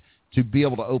keys to be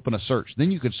able to open a search.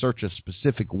 Then you can search a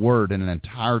specific word in an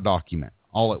entire document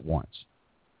all at once.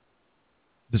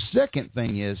 The second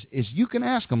thing is you can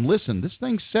ask them, listen, this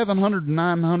thing's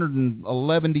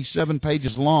 977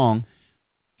 pages long.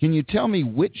 Can you tell me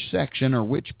which section or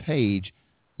which page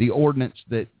the ordinance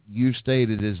that you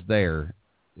stated is there?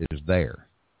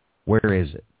 Where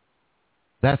is it?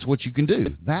 That's what you can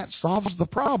do. That solves the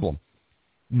problem.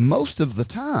 Most of the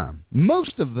time,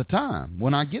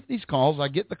 when I get these calls, I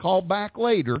get the call back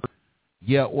later.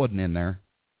 Yeah, it wasn't in there.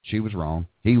 She was wrong.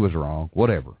 He was wrong.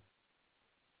 Whatever.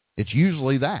 It's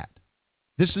usually that.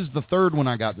 This is the third one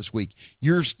I got this week.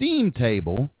 Your steam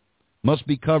table must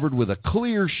be covered with a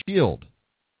clear shield.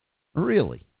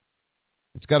 Really?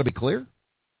 It's got to be clear?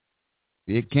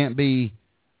 It can't be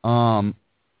solid?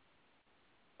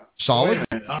 Wait a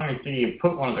minute. I don't think you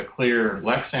put one of the clear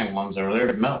Lexan ones over there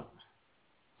to melt.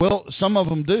 Well, some of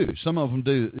them do.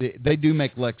 They do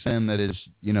make Lexan that is,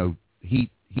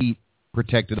 heat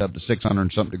protected up to 600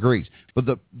 and something degrees. But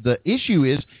the issue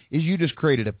is you just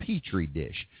created a petri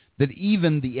dish that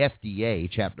even the FDA,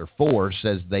 Chapter 4,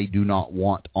 says they do not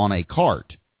want on a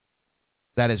cart.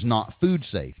 That is not food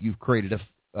safe. You've created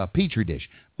a petri dish.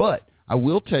 But I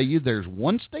will tell you, there's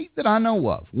one state that I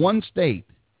know of, one state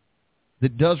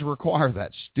that does require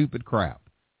that stupid crap,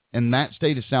 and that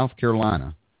state is South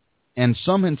Carolina. And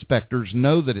some inspectors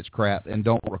know that it's crap and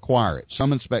don't require it.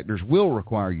 Some inspectors will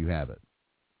require you have it.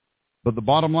 But the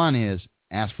bottom line is,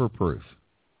 ask for proof.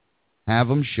 Have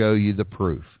them show you the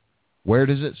proof. Where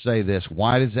does it say this?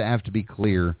 Why does it have to be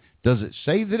clear? Does it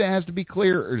say that it has to be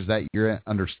clear, or is that your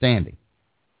understanding?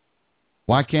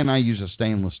 Why can't I use a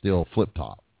stainless steel flip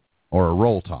top, or a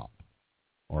roll top,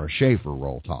 or a Schaefer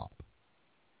roll top?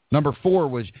 Number 4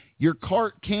 was, your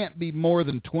cart can't be more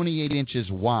than 28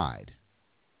 inches wide.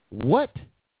 What?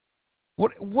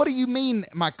 What do you mean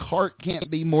my cart can't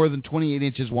be more than 28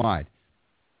 inches wide?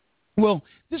 Well,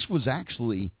 this was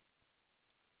actually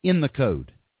in the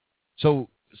code. So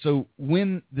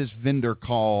when this vendor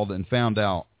called and found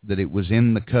out that it was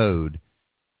in the code,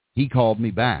 he called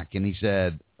me back and he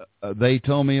said, they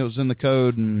told me it was in the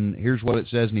code and here's what it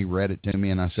says, and he read it to me,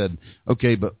 and I said,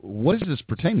 okay, but what is this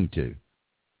pertaining to?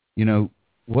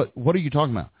 What are you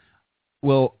talking about?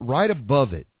 Well, right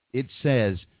above it, it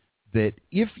says, that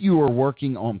if you are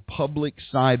working on public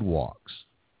sidewalks,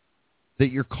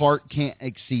 that your cart can't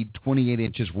exceed 28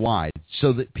 inches wide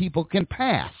so that people can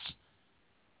pass.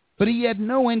 But he had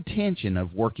no intention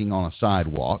of working on a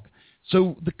sidewalk,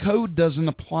 so the code doesn't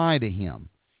apply to him.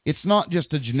 It's not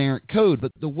just a generic code,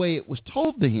 but the way it was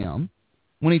told to him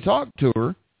when he talked to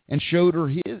her and showed her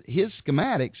his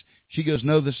schematics, she goes,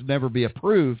 no, this will never be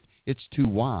approved. It's too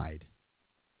wide.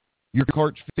 Your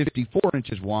cart's 54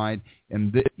 inches wide,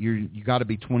 and you got to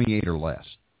be 28 or less.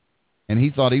 And he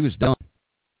thought he was done.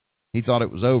 He thought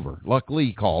it was over. Luckily,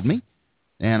 he called me,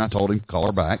 and I told him to call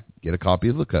her back, get a copy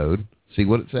of the code, see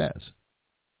what it says.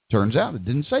 Turns out it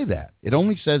didn't say that. It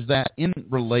only says that in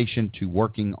relation to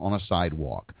working on a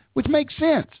sidewalk, which makes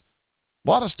sense. A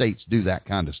lot of states do that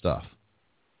kind of stuff,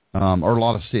 or a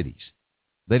lot of cities.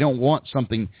 They don't want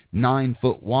something 9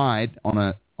 foot wide on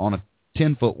a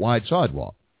 10 foot wide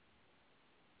sidewalk.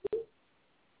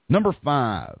 Number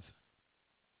 5,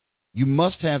 you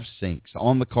must have sinks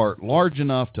on the cart large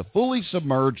enough to fully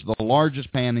submerge the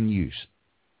largest pan in use.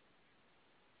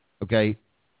 Okay,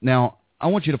 now I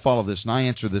want you to follow this, and I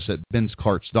answer this at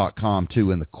benscarts.com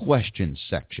too in the questions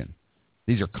section.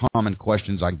 These are common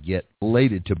questions I get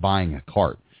related to buying a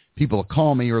cart. People will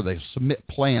call me or they submit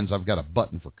plans. I've got a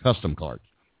button for custom carts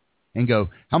and go,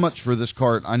 how much for this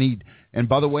cart? I need, and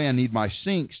by the way, I need my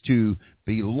sinks to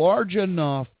be large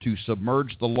enough to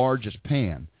submerge the largest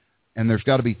pan, and there's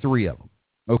got to be 3 of them.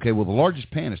 Okay, well, the largest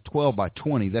pan is 12 by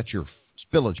 20. That's your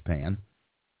spillage pan,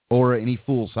 or any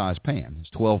full-size pan.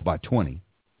 It's 12 by 20.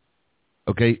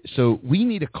 Okay, so we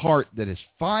need a cart that is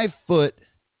 5 foot,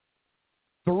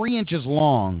 3 inches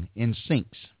long in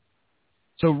sinks.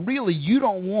 So really, you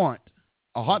don't want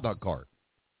a hot dog cart.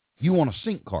 You want a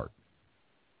sink cart.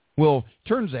 Well,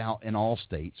 turns out in all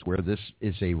states where this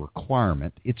is a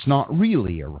requirement, it's not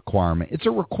really a requirement. It's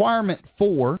a requirement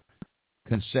for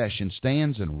concession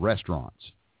stands and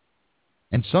restaurants.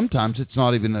 And sometimes it's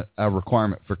not even a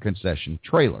requirement for concession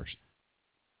trailers.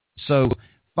 So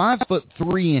 5 foot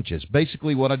 3 inches.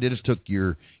 Basically what I did is took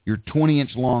your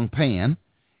 20-inch long pan,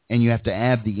 and you have to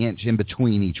add the inch in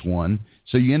between each one.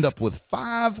 So you end up with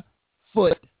 5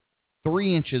 foot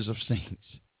 3 inches of sinks.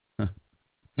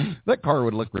 That car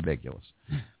would look ridiculous.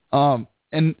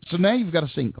 And so now you've got a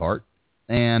sink cart,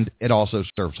 and it also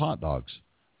serves hot dogs,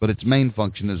 but its main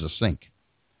function is a sink.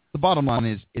 The bottom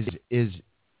line is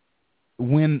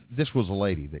when this was a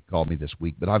lady that called me this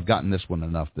week, but I've gotten this one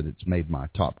enough that it's made my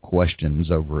top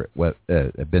questions over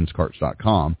at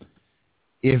benscarts.com.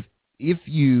 If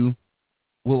you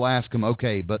will ask them,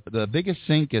 okay, but the biggest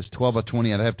sink is 12 by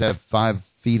 20, I'd have to have 5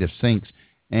 feet of sinks,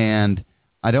 and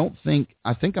I think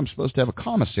I'm supposed to have a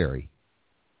commissary.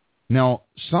 Now,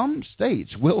 some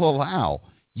states will allow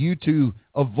you to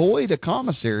avoid a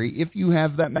commissary if you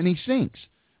have that many sinks.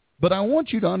 But I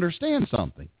want you to understand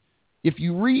something. If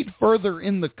you read further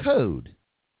in the code,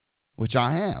 which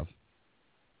I have,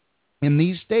 in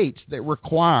these states that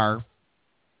require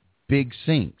big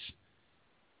sinks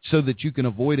so that you can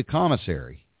avoid a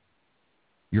commissary,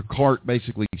 your cart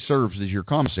basically serves as your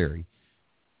commissary.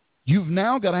 You've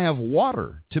now got to have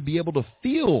water to be able to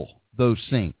fill those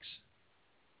sinks.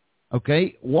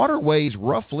 Okay? Water weighs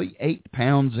roughly 8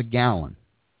 pounds a gallon.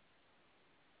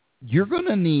 You're going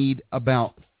to need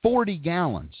about 40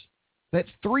 gallons. That's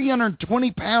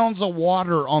 320 pounds of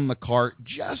water on the cart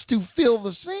just to fill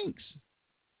the sinks.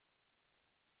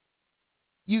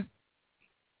 You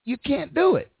can't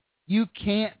do it. You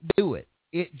can't do it.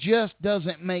 It just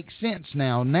doesn't make sense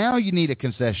now. Now you need a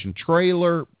concession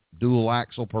trailer, dual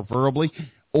axle preferably,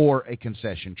 or a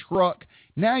concession truck.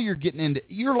 Now you're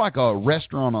like a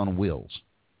restaurant on wheels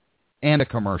and a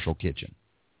commercial kitchen,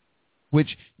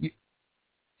 which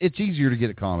it's easier to get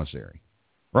a commissary,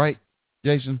 right,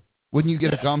 Jason? Wouldn't you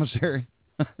get a commissary?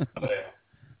 Oh, yeah.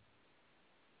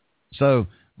 So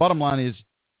bottom line is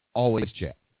always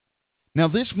check. Now,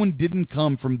 this one didn't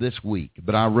come from this week,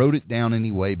 but I wrote it down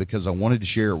anyway because I wanted to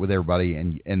share it with everybody,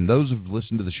 and those who've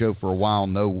listened to the show for a while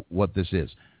know what this is,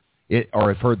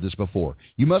 or have heard this before.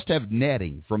 You must have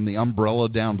netting from the umbrella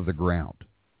down to the ground.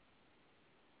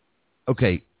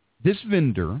 Okay, this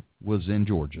vendor was in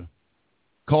Georgia,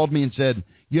 called me and said,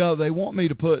 yeah, they want me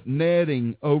to put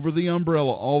netting over the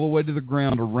umbrella all the way to the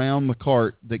ground around the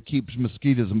cart that keeps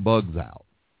mosquitoes and bugs out.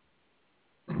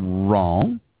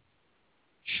 Wrong.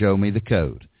 Show me the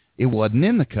code. It wasn't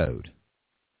in the code.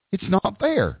 It's not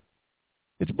there.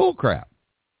 It's bullcrap.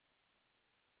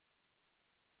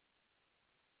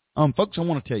 Folks, I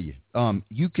want to tell you,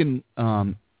 you can,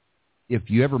 if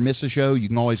you ever miss a show, you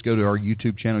can always go to our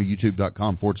YouTube channel,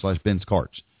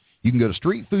 youtube.com/BensCarts. You can go to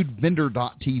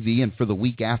streetfoodvendor.tv, and for the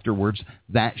week afterwards,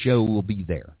 that show will be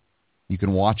there. You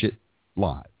can watch it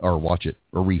live or watch it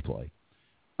or replay,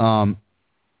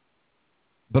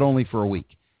 but only for a week.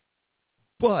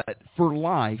 But for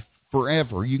life,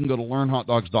 forever, you can go to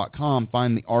learnhotdogs.com,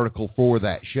 find the article for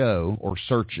that show, or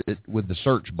search it with the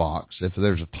search box if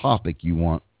there's a topic you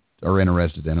want or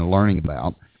interested in and learning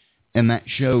about. And that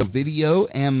show video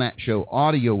and that show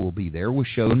audio will be there with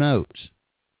show notes.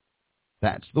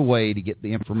 That's the way to get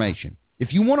the information.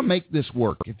 If you want to make this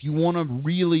work, if you want to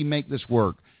really make this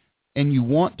work, and you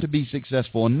want to be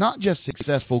successful, and not just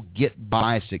successful, get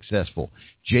by successful.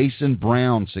 Jason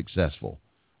Brown successful.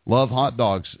 Love Hot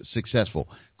Dogs successful.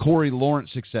 Corey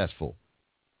Lawrence successful.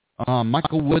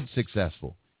 Michael Wood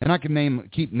successful. And I can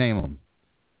keep naming them.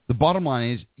 The bottom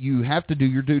line is you have to do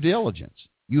your due diligence.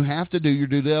 You have to do your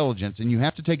due diligence, and you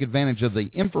have to take advantage of the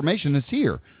information that's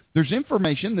here. There's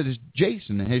information that is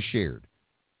Jason has shared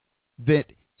that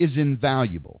is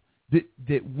invaluable,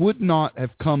 that would not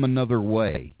have come another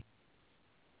way.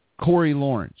 Corey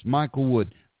Lawrence, Michael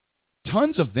Wood,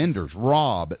 tons of vendors,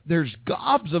 Rob. There's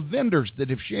gobs of vendors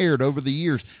that have shared over the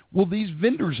years. Well, these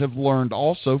vendors have learned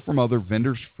also from other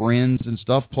vendors, friends and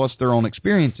stuff, plus their own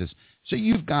experiences. So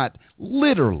you've got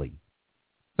literally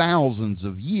thousands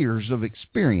of years of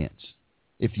experience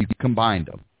if you combined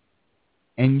them.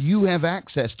 And you have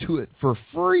access to it for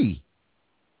free.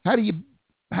 How do you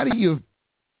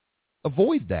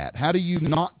avoid that? How do you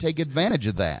not take advantage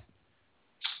of that?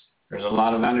 There's a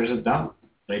lot of vendors that don't.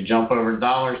 They jump over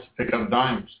dollars to pick up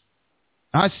dimes.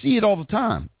 I see it all the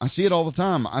time.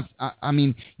 I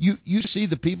mean, you see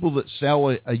the people that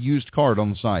sell a used cart on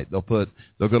the site. They'll go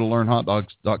to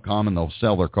learnhotdogs.com and they'll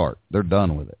sell their cart. They're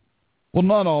done with it. Well,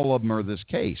 not all of them are this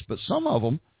case, but some of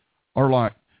them are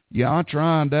like, yeah, I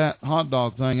tried that hot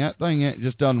dog thing. That thing, it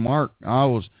just doesn't work.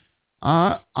 I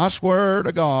swear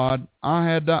to God, I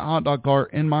had that hot dog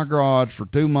cart in my garage for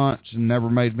 2 months and never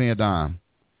made me a dime.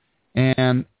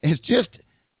 And it's just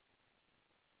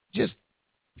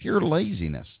pure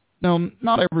laziness. Now,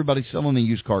 not everybody's selling a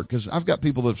used cart, because I've got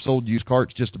people that have sold used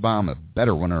carts just to buy them a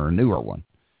better one or a newer one.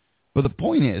 But the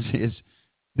point is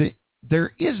that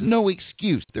there is no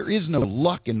excuse. There is no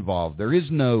luck involved.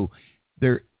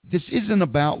 This isn't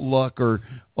about luck or,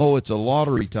 it's a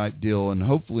lottery type deal, and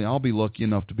hopefully I'll be lucky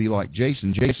enough to be like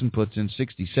Jason. Jason puts in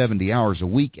 60, 70 hours a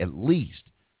week at least.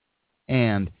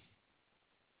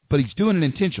 But he's doing it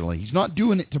intentionally. He's not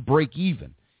doing it to break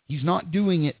even. He's not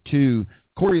doing it to...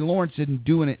 Corey Lawrence isn't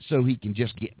doing it so he can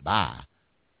just get by.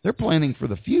 They're planning for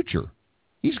the future.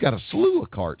 He's got a slew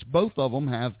of carts. Both of them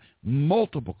have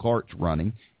multiple carts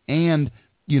running. And,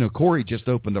 Corey just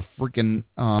opened a freaking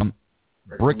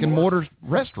brick and mortar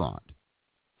restaurant.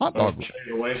 Hot dog.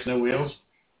 Your waist, no wheels?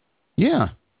 Yeah.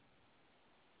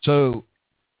 So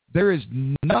there is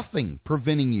nothing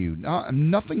preventing you,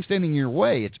 nothing standing in your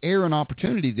way. It's air and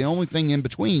opportunity. The only thing in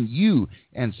between you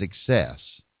and success.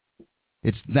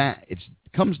 It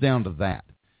comes down to that.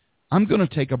 I'm going to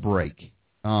take a break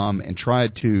and try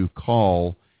to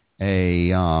call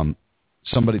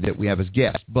somebody that we have as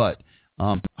guest. But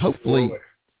hopefully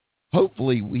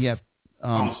we have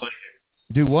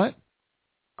do what?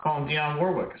 Call him Dionne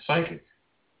Warwick, a psychic.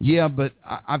 Yeah, but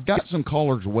I've got some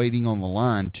callers waiting on the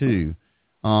line too,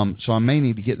 so I may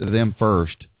need to get to them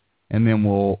first, and then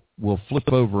we'll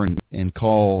flip over and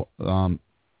call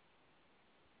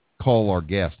our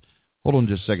guest. Hold on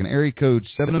just a second. Area code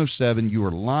 707. You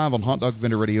are live on Hot Dog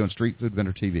Vendor Radio and Street Food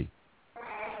Vendor TV.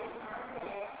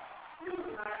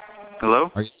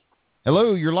 Hello?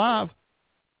 Hello, you're live.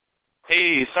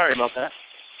 Hey, sorry about that.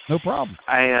 No problem.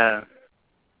 I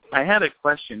had a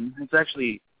question. It's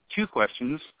actually two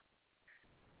questions.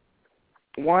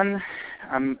 One,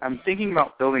 I'm thinking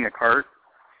about building a cart,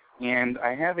 and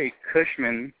I have a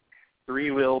Cushman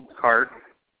 3-wheeled cart.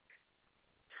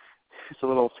 It's a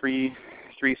little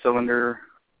three-cylinder,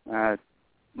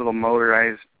 little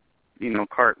motorized,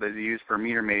 cart that is used for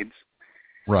meter maids.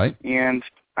 Right. And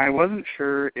I wasn't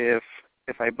sure if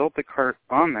I built the cart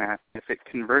on that, if it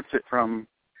converts it from,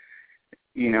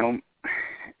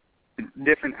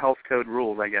 different health code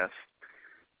rules, I guess.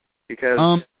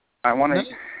 Because I want to...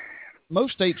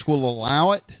 Most states will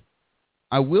allow it.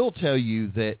 I will tell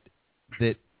you that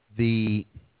the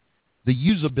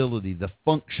usability, the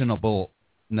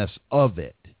functionableness of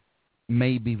it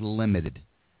may be limited.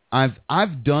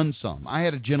 I've done some. I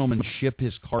had a gentleman ship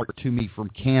his cart to me from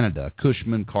Canada, a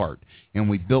Cushman cart, and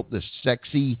we built this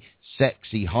sexy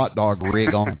hot dog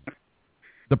rig on it.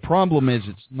 The problem is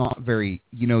it's not very,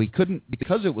 he couldn't,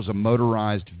 because it was a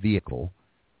motorized vehicle,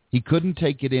 he couldn't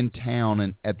take it in town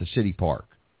and at the city park.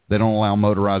 They don't allow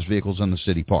motorized vehicles in the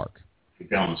city park. You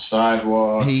be on the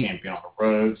sidewalk, can't be on the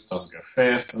roads, doesn't go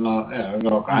fast enough. Yeah,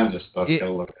 there's all kinds of stuff you got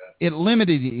to look at. It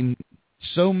limited him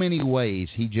so many ways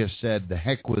he just said the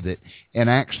heck with it and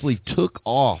actually took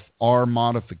off our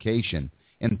modification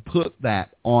and put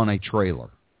that on a trailer.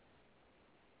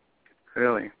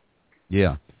 Really?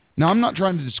 Yeah. Now, I'm not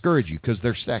trying to discourage you because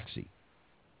they're sexy.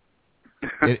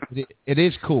 It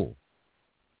is cool.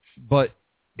 But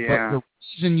the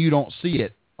reason you don't see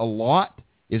it a lot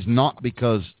is not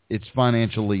because it's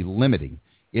financially limiting.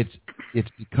 It's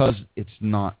because it's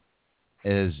not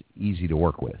as easy to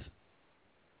work with.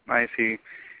 I see.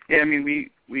 Yeah, I mean,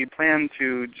 we plan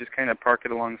to just kind of park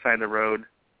it alongside the road,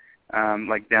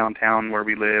 like downtown where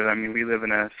we live. I mean, we live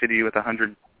in a city with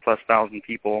 100,000+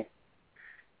 people,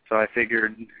 so I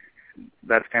figured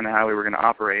that's kind of how we were going to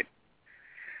operate.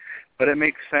 But it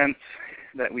makes sense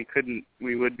that we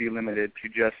would be limited to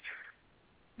just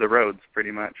the roads,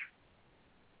 pretty much.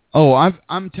 Oh,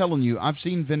 I'm telling you, I've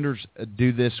seen vendors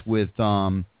do this with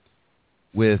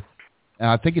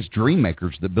I think it's Dream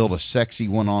Makers that build a sexy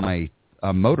one on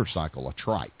a motorcycle, a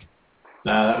trike.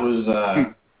 No, that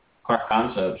was Car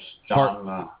Concepts.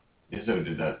 John Izzo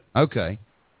did that. Okay.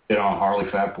 Did on Harley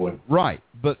Fat Boy. Right,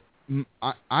 but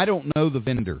I don't know the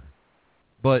vendor,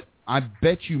 but I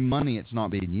bet you money it's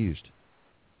not being used.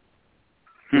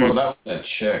 Well, that was that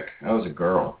chick. That was a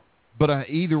girl. But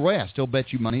either way, I still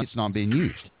bet you money it's not being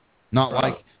used. Not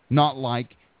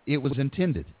like it was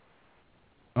intended.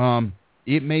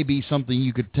 It may be something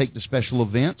you could take to special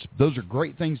events. Those are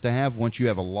great things to have once you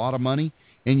have a lot of money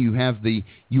and you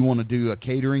want to do a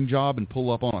catering job and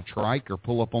pull up on a trike or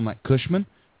pull up on that Cushman.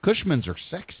 Cushmans are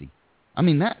sexy. I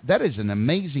mean, that is an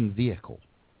amazing vehicle.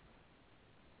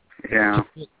 Yeah.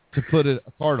 To put a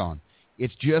card on.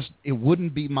 It's just, it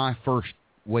wouldn't be my first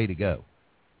way to go.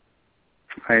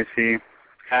 I see.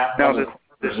 Now,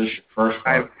 this is your first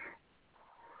card.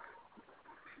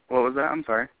 What was that? I'm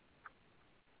sorry.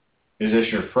 Is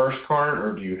this your first card,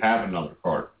 or do you have another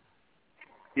card?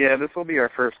 Yeah, this will be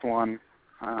our first one.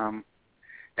 And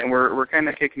we're kind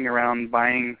of kicking around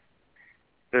buying.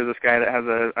 There's this guy that has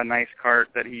a nice cart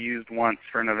that he used once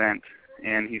for an event,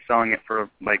 and he's selling it for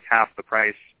like half the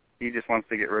price. He just wants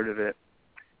to get rid of it.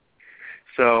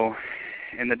 So,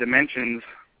 and the dimensions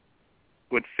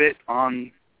would fit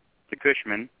on the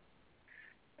Cushman.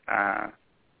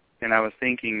 And I was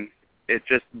thinking it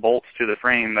just bolts to the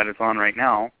frame that it's on right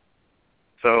now.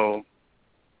 So,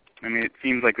 I mean, it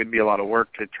seems like it would be a lot of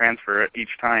work to transfer it each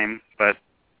time, but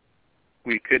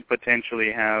we could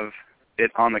potentially have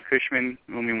it on the Cushman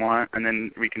when we want, and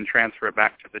then we can transfer it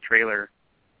back to the trailer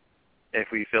if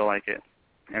we feel like it.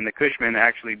 And the Cushman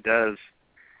actually does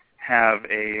have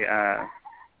a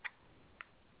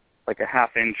like a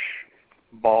half-inch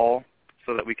ball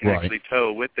so that we can actually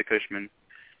tow with the Cushman.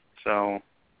 So,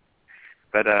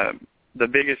 but the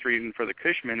biggest reason for the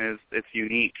Cushman is it's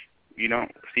unique. You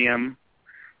don't see them,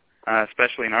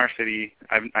 especially in our city.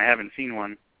 I haven't seen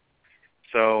one.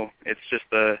 So it's just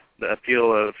the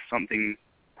appeal of something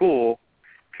cool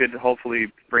could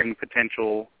hopefully bring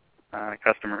potential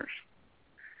customers.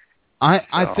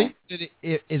 I think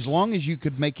that as long as you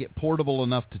could make it portable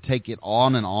enough to take it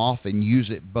on and off and use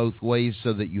it both ways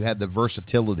so that you had the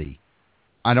versatility,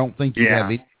 I don't think you'd have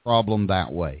any problem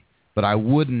that way. But I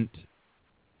wouldn't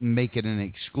make it an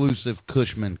exclusive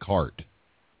Cushman cart.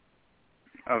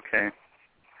 Okay.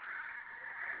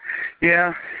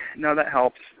 Yeah, no, that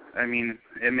helps. I mean,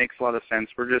 it makes a lot of sense.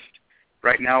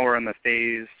 Right now we're in the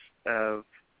phase of,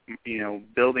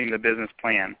 building the business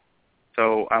plan.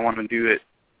 So I want to do it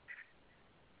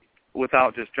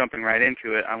without just jumping right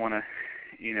into it. I want to,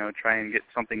 try and get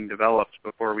something developed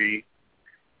before we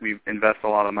invest a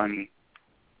lot of money.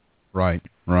 Right.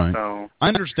 So I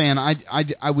understand.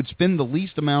 I would spend the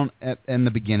least amount in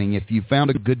the beginning. If you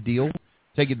found a good deal,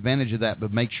 take advantage of that,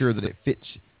 but make sure that it fits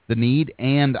the need.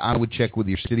 And I would check with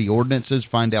your city ordinances,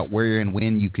 find out where and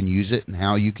when you can use it and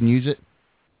how you can use it.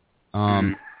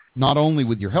 Not only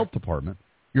with your health department.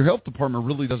 Your health department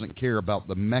really doesn't care about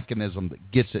the mechanism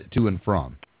that gets it to and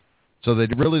from. So they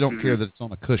really don't care that it's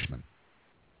on a Cushman.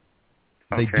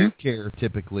 Okay. They do care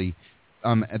typically.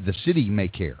 The city may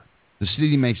care. The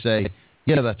city may say,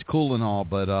 yeah, that's cool and all,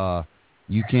 but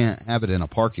you can't have it in a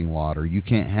parking lot or you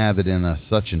can't have it in a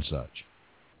such and such.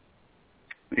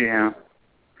 Yeah.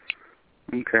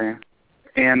 Okay.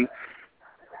 And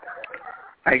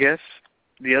I guess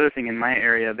the other thing in my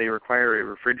area, they require a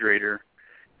refrigerator,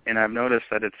 and I've noticed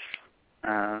that it's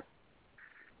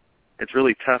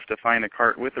really tough to find a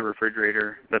cart with a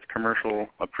refrigerator that's commercial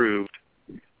approved.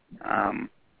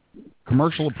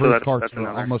 Commercial approved carts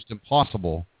are almost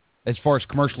impossible. As far as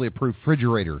commercially approved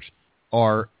refrigerators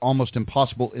are almost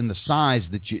impossible in the size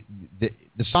the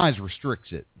size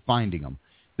restricts it, finding them.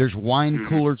 There's wine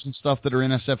coolers and stuff that are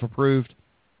NSF approved.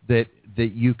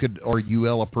 that you could, or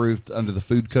UL approved under the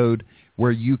food code,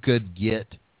 where you could get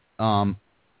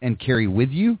and carry with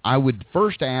you, I would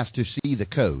first ask to see the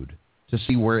code to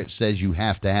see where it says you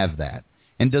have to have that.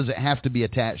 And does it have to be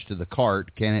attached to the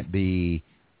cart? Can it be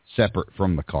separate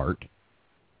from the cart?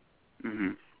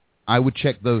 Mm-hmm. I would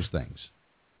check those things.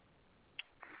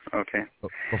 Okay.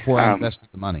 Before I invested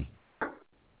the money.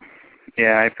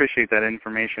 Yeah, I appreciate that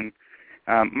information.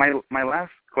 My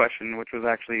last question, which was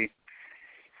actually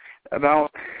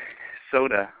about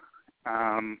soda.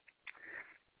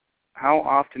 How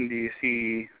often do you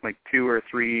see like 2 or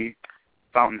 3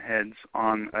 fountain heads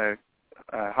on a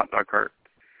hot dog cart?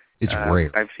 It's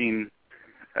rare. I've seen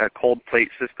a cold plate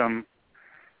system.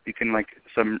 You can like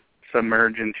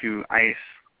submerge into ice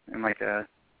in like a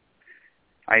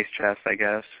ice chest, I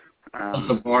guess.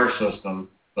 It's a bar system,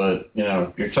 but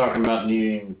you're talking about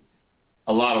needing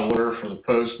a lot of water for the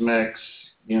post mix.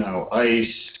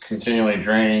 Ice, continually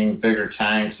draining, bigger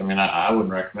tanks. I mean, I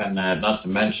wouldn't recommend that. Not to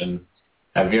mention,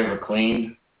 have you ever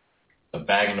cleaned the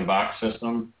bag-in-the-box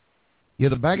system? Yeah,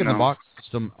 the bag-in-the-box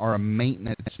system are a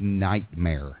maintenance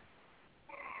nightmare.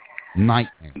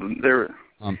 Nightmare.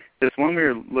 This one we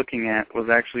were looking at was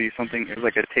actually something, it was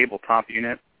like a tabletop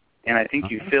unit, and I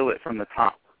think you fill it from the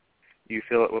top. You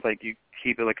fill it with you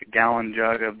keep it like a gallon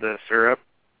jug of the syrup,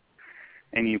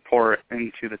 and you pour it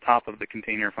into the top of the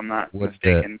container, if I'm not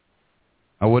mistaken.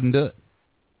 I wouldn't do it.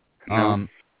 No.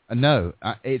 No.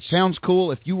 It sounds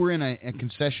cool. If you were in a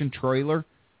concession trailer,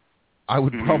 I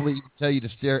would probably tell you to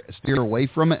steer away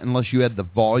from it unless you had the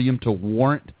volume to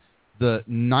warrant the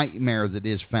nightmare that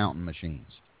is fountain machines.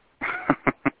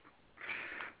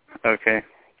 Okay.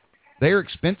 They're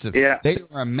expensive. Yeah. They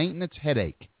are a maintenance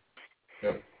headache.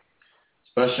 Yep.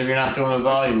 Especially if you're not doing a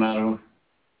volume out of them.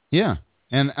 Yeah.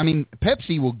 And, I mean,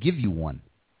 Pepsi will give you one.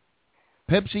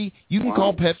 Pepsi, you can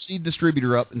call Pepsi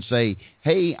distributor up and say,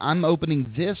 hey, I'm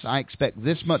opening this. I expect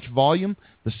this much volume.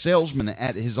 The salesman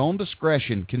at his own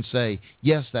discretion can say,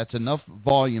 yes, that's enough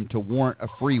volume to warrant a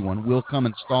free one. We'll come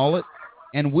install it,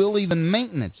 and we'll even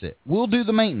maintenance it. We'll do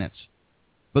the maintenance.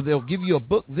 But they'll give you a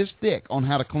book this thick on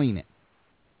how to clean it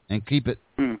and keep it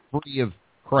free of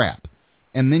crap.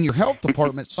 And then your health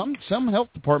department, some health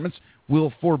departments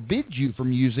will forbid you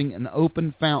from using an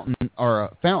open fountain or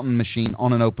a fountain machine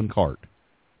on an open cart.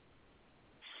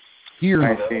 Here,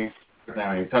 I see.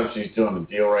 I mean, Pepsi's doing a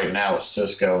deal right now with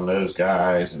Cisco and those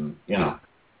guys, and yeah.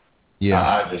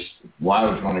 Why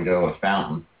would you want to go with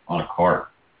fountain on a cart?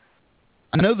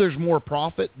 I know there's more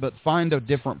profit, but find a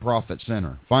different profit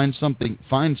center. Find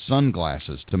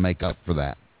sunglasses to make up for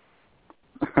that.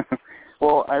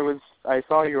 Well, I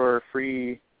saw your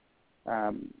free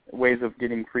ways of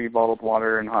getting free bottled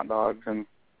water and hot dogs, and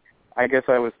I guess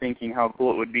I was thinking how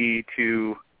cool it would be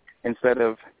to, instead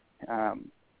of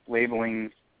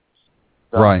labeling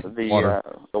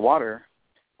the water,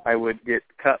 I would get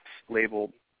cups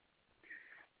labeled.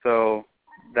 So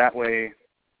that way,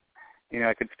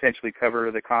 I could potentially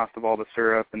cover the cost of all the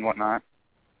syrup and whatnot.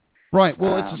 Right.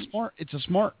 Well, it's a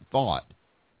smart thought,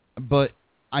 but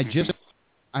I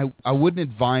wouldn't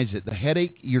advise it. The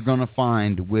headache you're going to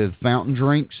find with fountain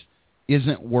drinks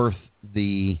isn't worth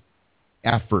the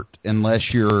effort unless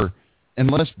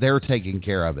they're taking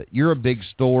care of it. You're a big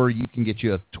store, you can get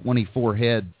you a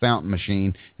 24-head fountain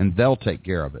machine, and they'll take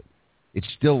care of it. It's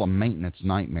still a maintenance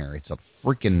nightmare. It's a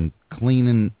freaking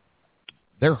cleaning.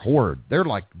 They're horrid. They're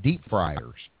like deep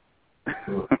fryers.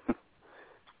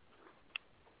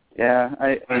 Yeah,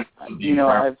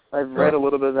 I've read a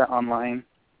little bit of that online,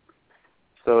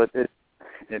 so it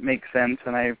makes sense.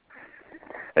 And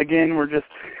we're just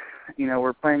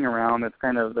we're playing around. It's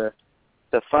kind of the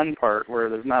fun part where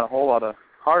there's not a whole lot of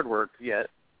hard work yet.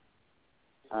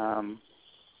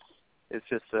 It's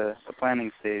just a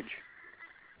planning stage.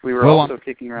 We were also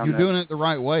kicking around. You're doing it the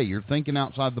right way. You're thinking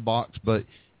outside the box, but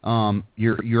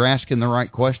you're asking the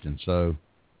right question, so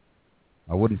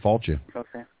I wouldn't fault you.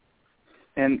 Okay.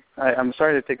 And I'm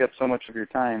sorry to take up so much of your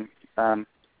time.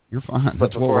 You're fine.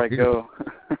 But before I go,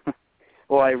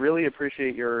 well, I really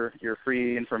appreciate your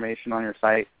free information on your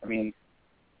site. I mean,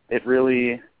 it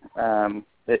really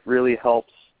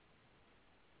helps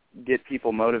get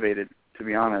people motivated. To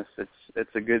be honest,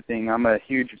 it's a good thing. I'm a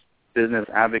huge business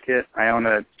advocate. I own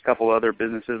a couple other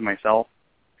businesses myself,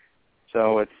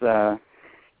 so it's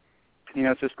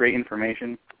it's just great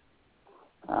information.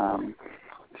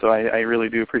 So I really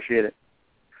do appreciate it.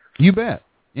 You bet.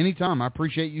 Anytime. I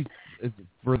appreciate you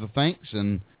for the thanks,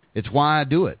 and it's why I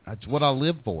do it. That's what I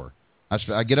live for.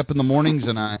 I get up in the mornings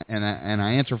and I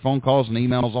answer phone calls and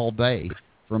emails all day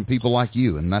from people like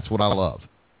you, and that's what I love.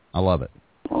 I love it.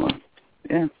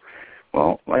 Yeah.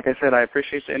 Well, like I said, I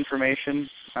appreciate the information.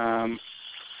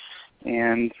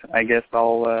 and I guess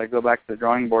I'll go back to the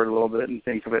drawing board a little bit and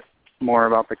think a bit more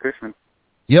about the Cushman.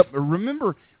 Yep.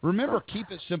 Remember, keep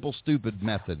it simple, stupid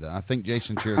method. I think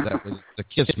Jason shared that with the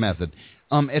KISS method.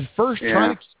 At first, try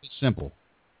to keep it simple,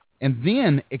 and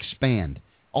then expand.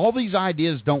 All these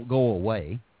ideas don't go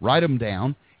away. Write them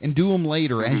down and do them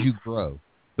later as you grow.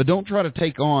 But don't try to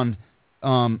take on,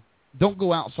 don't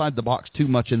go outside the box too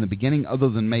much in the beginning other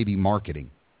than maybe marketing.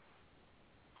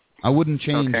 I wouldn't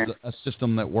change a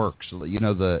system that works. You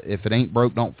know, if it ain't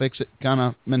broke, don't fix it kind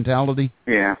of mentality.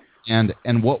 Yeah. And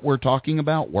what we're talking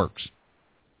about works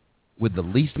with the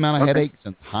least amount of headaches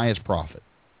and the highest profit.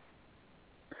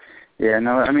 Yeah,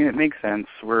 no, I mean, it makes sense.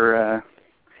 Right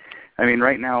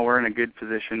now we're in a good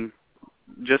position.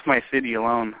 Just my city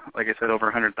alone, like I said, over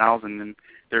 100,000, and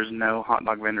there's no hot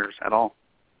dog vendors at all.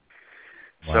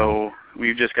 Wow. So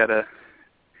we've just got to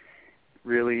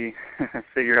really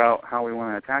figure out how we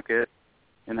want to attack it,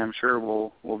 and I'm sure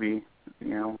we'll be,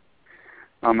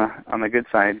 on the good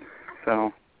side.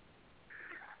 So.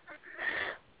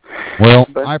 Well,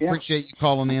 I appreciate you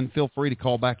calling in. Feel free to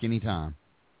call back anytime.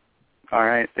 All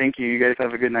right, thank you. You guys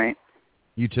have a good night.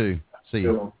 You too. See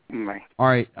you. Bye. All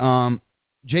right,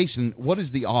 Jason, what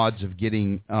is the odds of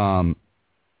getting calling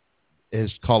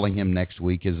him next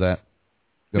week? Is that?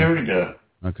 There we go.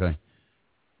 Okay.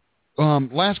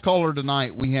 Last caller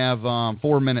tonight. We have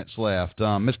 4 minutes left.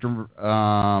 Mr.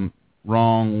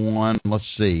 Wrong one. Let's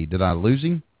see. Did I lose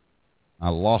him? I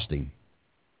lost him.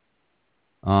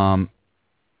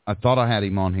 I thought I had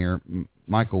him on here.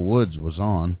 Michael Woods was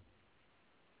on.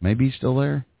 Maybe he's still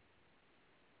there?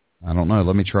 I don't know.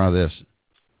 Let me try this.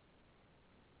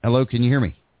 Hello, can you hear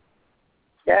me?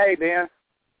 Hey, Ben.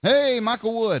 Hey,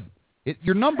 Michael Wood.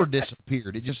 Your number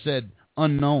disappeared. It just said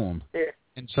unknown. Yeah.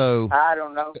 And so... I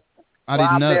don't know. I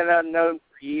didn't know. I've been unknown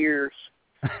for years.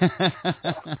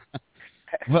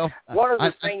 Well, one of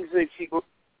the things that you...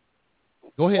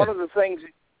 Go ahead. One of the things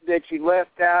that you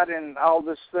left out in all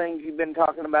this things you've been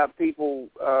talking about, people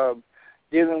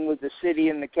dealing with the city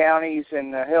and the counties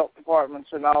and the health departments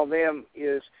and all them,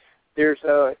 is there's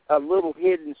a little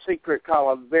hidden secret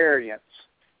called a variance.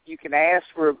 You can ask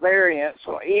for a variance,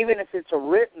 or even if it's a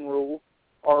written rule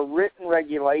or a written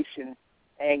regulation,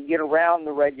 and get around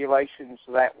the regulations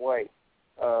that way.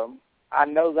 I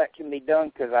know that can be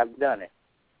done because I've done it.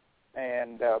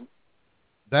 And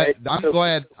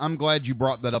I'm glad you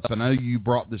brought that up. I know you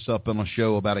brought this up on a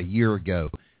show about a year ago,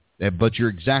 but you're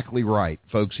exactly right,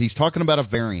 folks. He's talking about a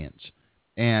variance,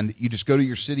 and you just go to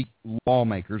your city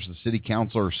lawmakers, the city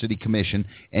council or city commission,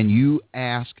 and you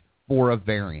ask for a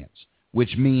variance,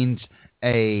 which means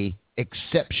a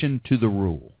exception to the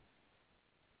rule.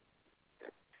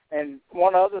 And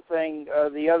one other thing,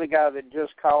 the other guy that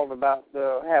just called about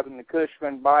having the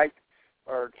Cushman bike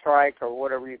or trike or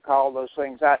whatever you call those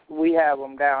things, we have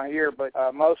them down here, but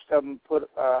most of them put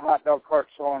hot dog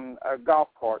carts on golf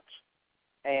carts.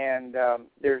 And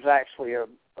there's actually a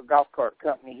golf cart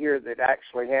company here that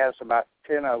actually has about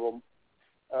 10 of them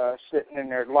sitting in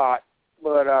their lot.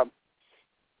 But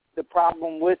the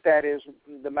problem with that is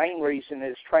the main reason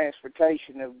is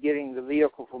transportation of getting the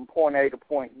vehicle from point A to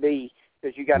point B,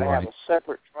 because you got to have a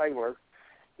separate trailer.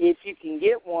 If you can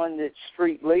get one that's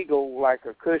street legal, like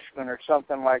a Cushman or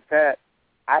something like that,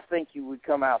 I think you would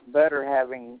come out better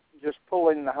having just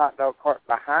pulling the hot dog cart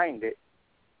behind it.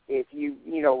 If you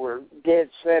were dead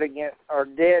set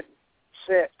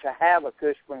to have a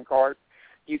Cushman cart,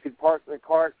 you could park the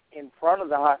cart in front of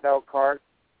the hot dog cart,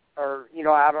 or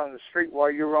out on the street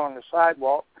while you were on the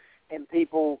sidewalk, and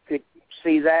people could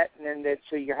see that, and then they'd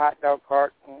see your hot dog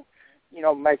cart, and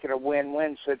make it a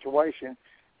win-win situation.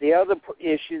 The other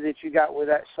issue that you got with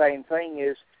that same thing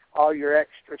is all your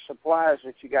extra supplies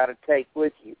that you got to take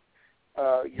with you,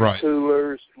 your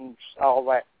coolers and all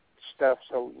that stuff.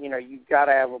 So, you've got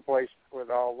to have a place to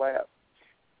put all that.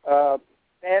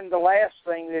 And the last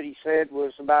thing that he said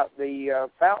was about the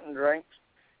fountain drinks.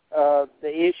 The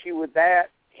issue with that,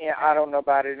 I don't know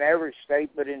about it in every state,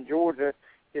 but in Georgia,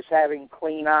 is having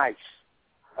clean ice.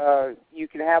 You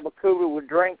can have a cooler with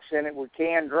drinks in it, with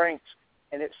canned drinks,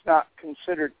 and it's not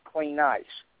considered clean ice.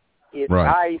 It's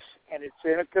ice, and it's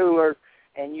in a cooler,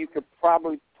 and you could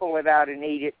probably pull it out and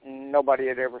eat it, and nobody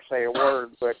would ever say a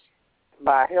word. But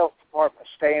by health department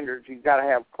standards, you've got to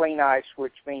have clean ice,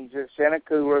 which means it's in a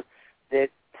cooler that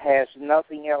has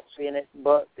nothing else in it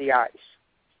but the ice.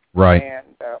 Right.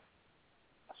 And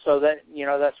so that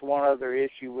that's one other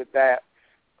issue with that.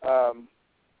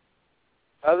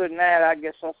 Other than that, I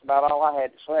guess that's about all I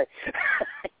had to say.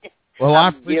 Well,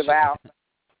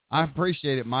 I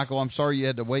appreciate it, Michael. I'm sorry you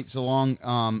had to wait so long.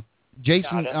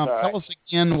 Jason, tell us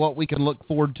again what we can look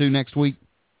forward to next week.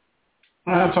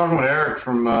 I'm talking with Eric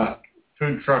from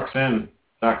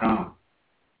foodtrucksin.com.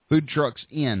 Food Trucks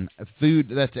In. Food,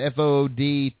 that's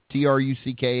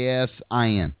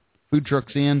FOODTRUCKSIN.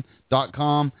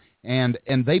 Foodtrucksin.com. And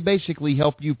they basically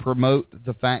help you promote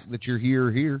the fact that you're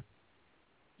here.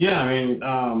 Yeah, I mean,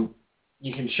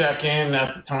 you can check in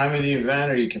at the time of the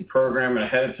event, or you can program it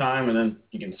ahead of time, and then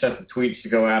you can set the tweets to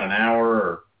go out an hour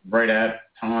or right at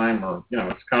time, or,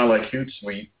 it's kind of like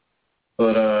Hootsuite.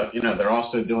 But, they're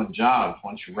also doing jobs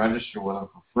once you register with them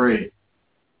for free.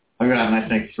 I've gotten, I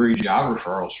think, 3 job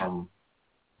referrals from them.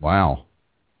 Wow.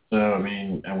 So, I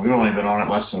mean, and we've only been on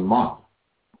it less than a month.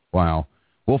 Wow.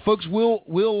 Well, folks, we'll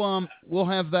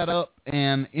have that up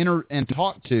and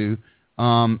talk to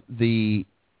the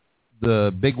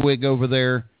bigwig over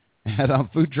there at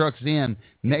Food Trucks In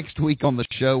next week on the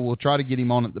show. We'll try to get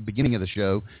him on at the beginning of the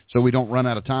show so we don't run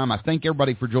out of time. I thank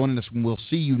everybody for joining us, and we'll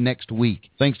see you next week.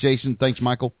 Thanks, Jason. Thanks,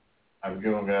 Michael. Have a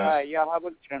good one, guys. All right, y'all have a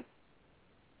good one.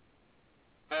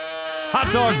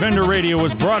 Hot Dog Vendor Radio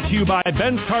was brought to you by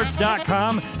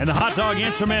Ben'sCarts.com and the hot dog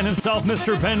answer man himself,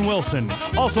 Mr. Ben Wilson.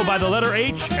 Also by the letter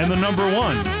H and the number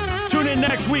 1. Tune in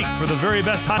next week for the very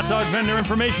best hot dog vendor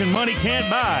information money can't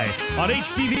buy on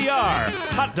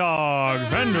HDVR, Hot Dog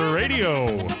Vendor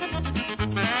Radio.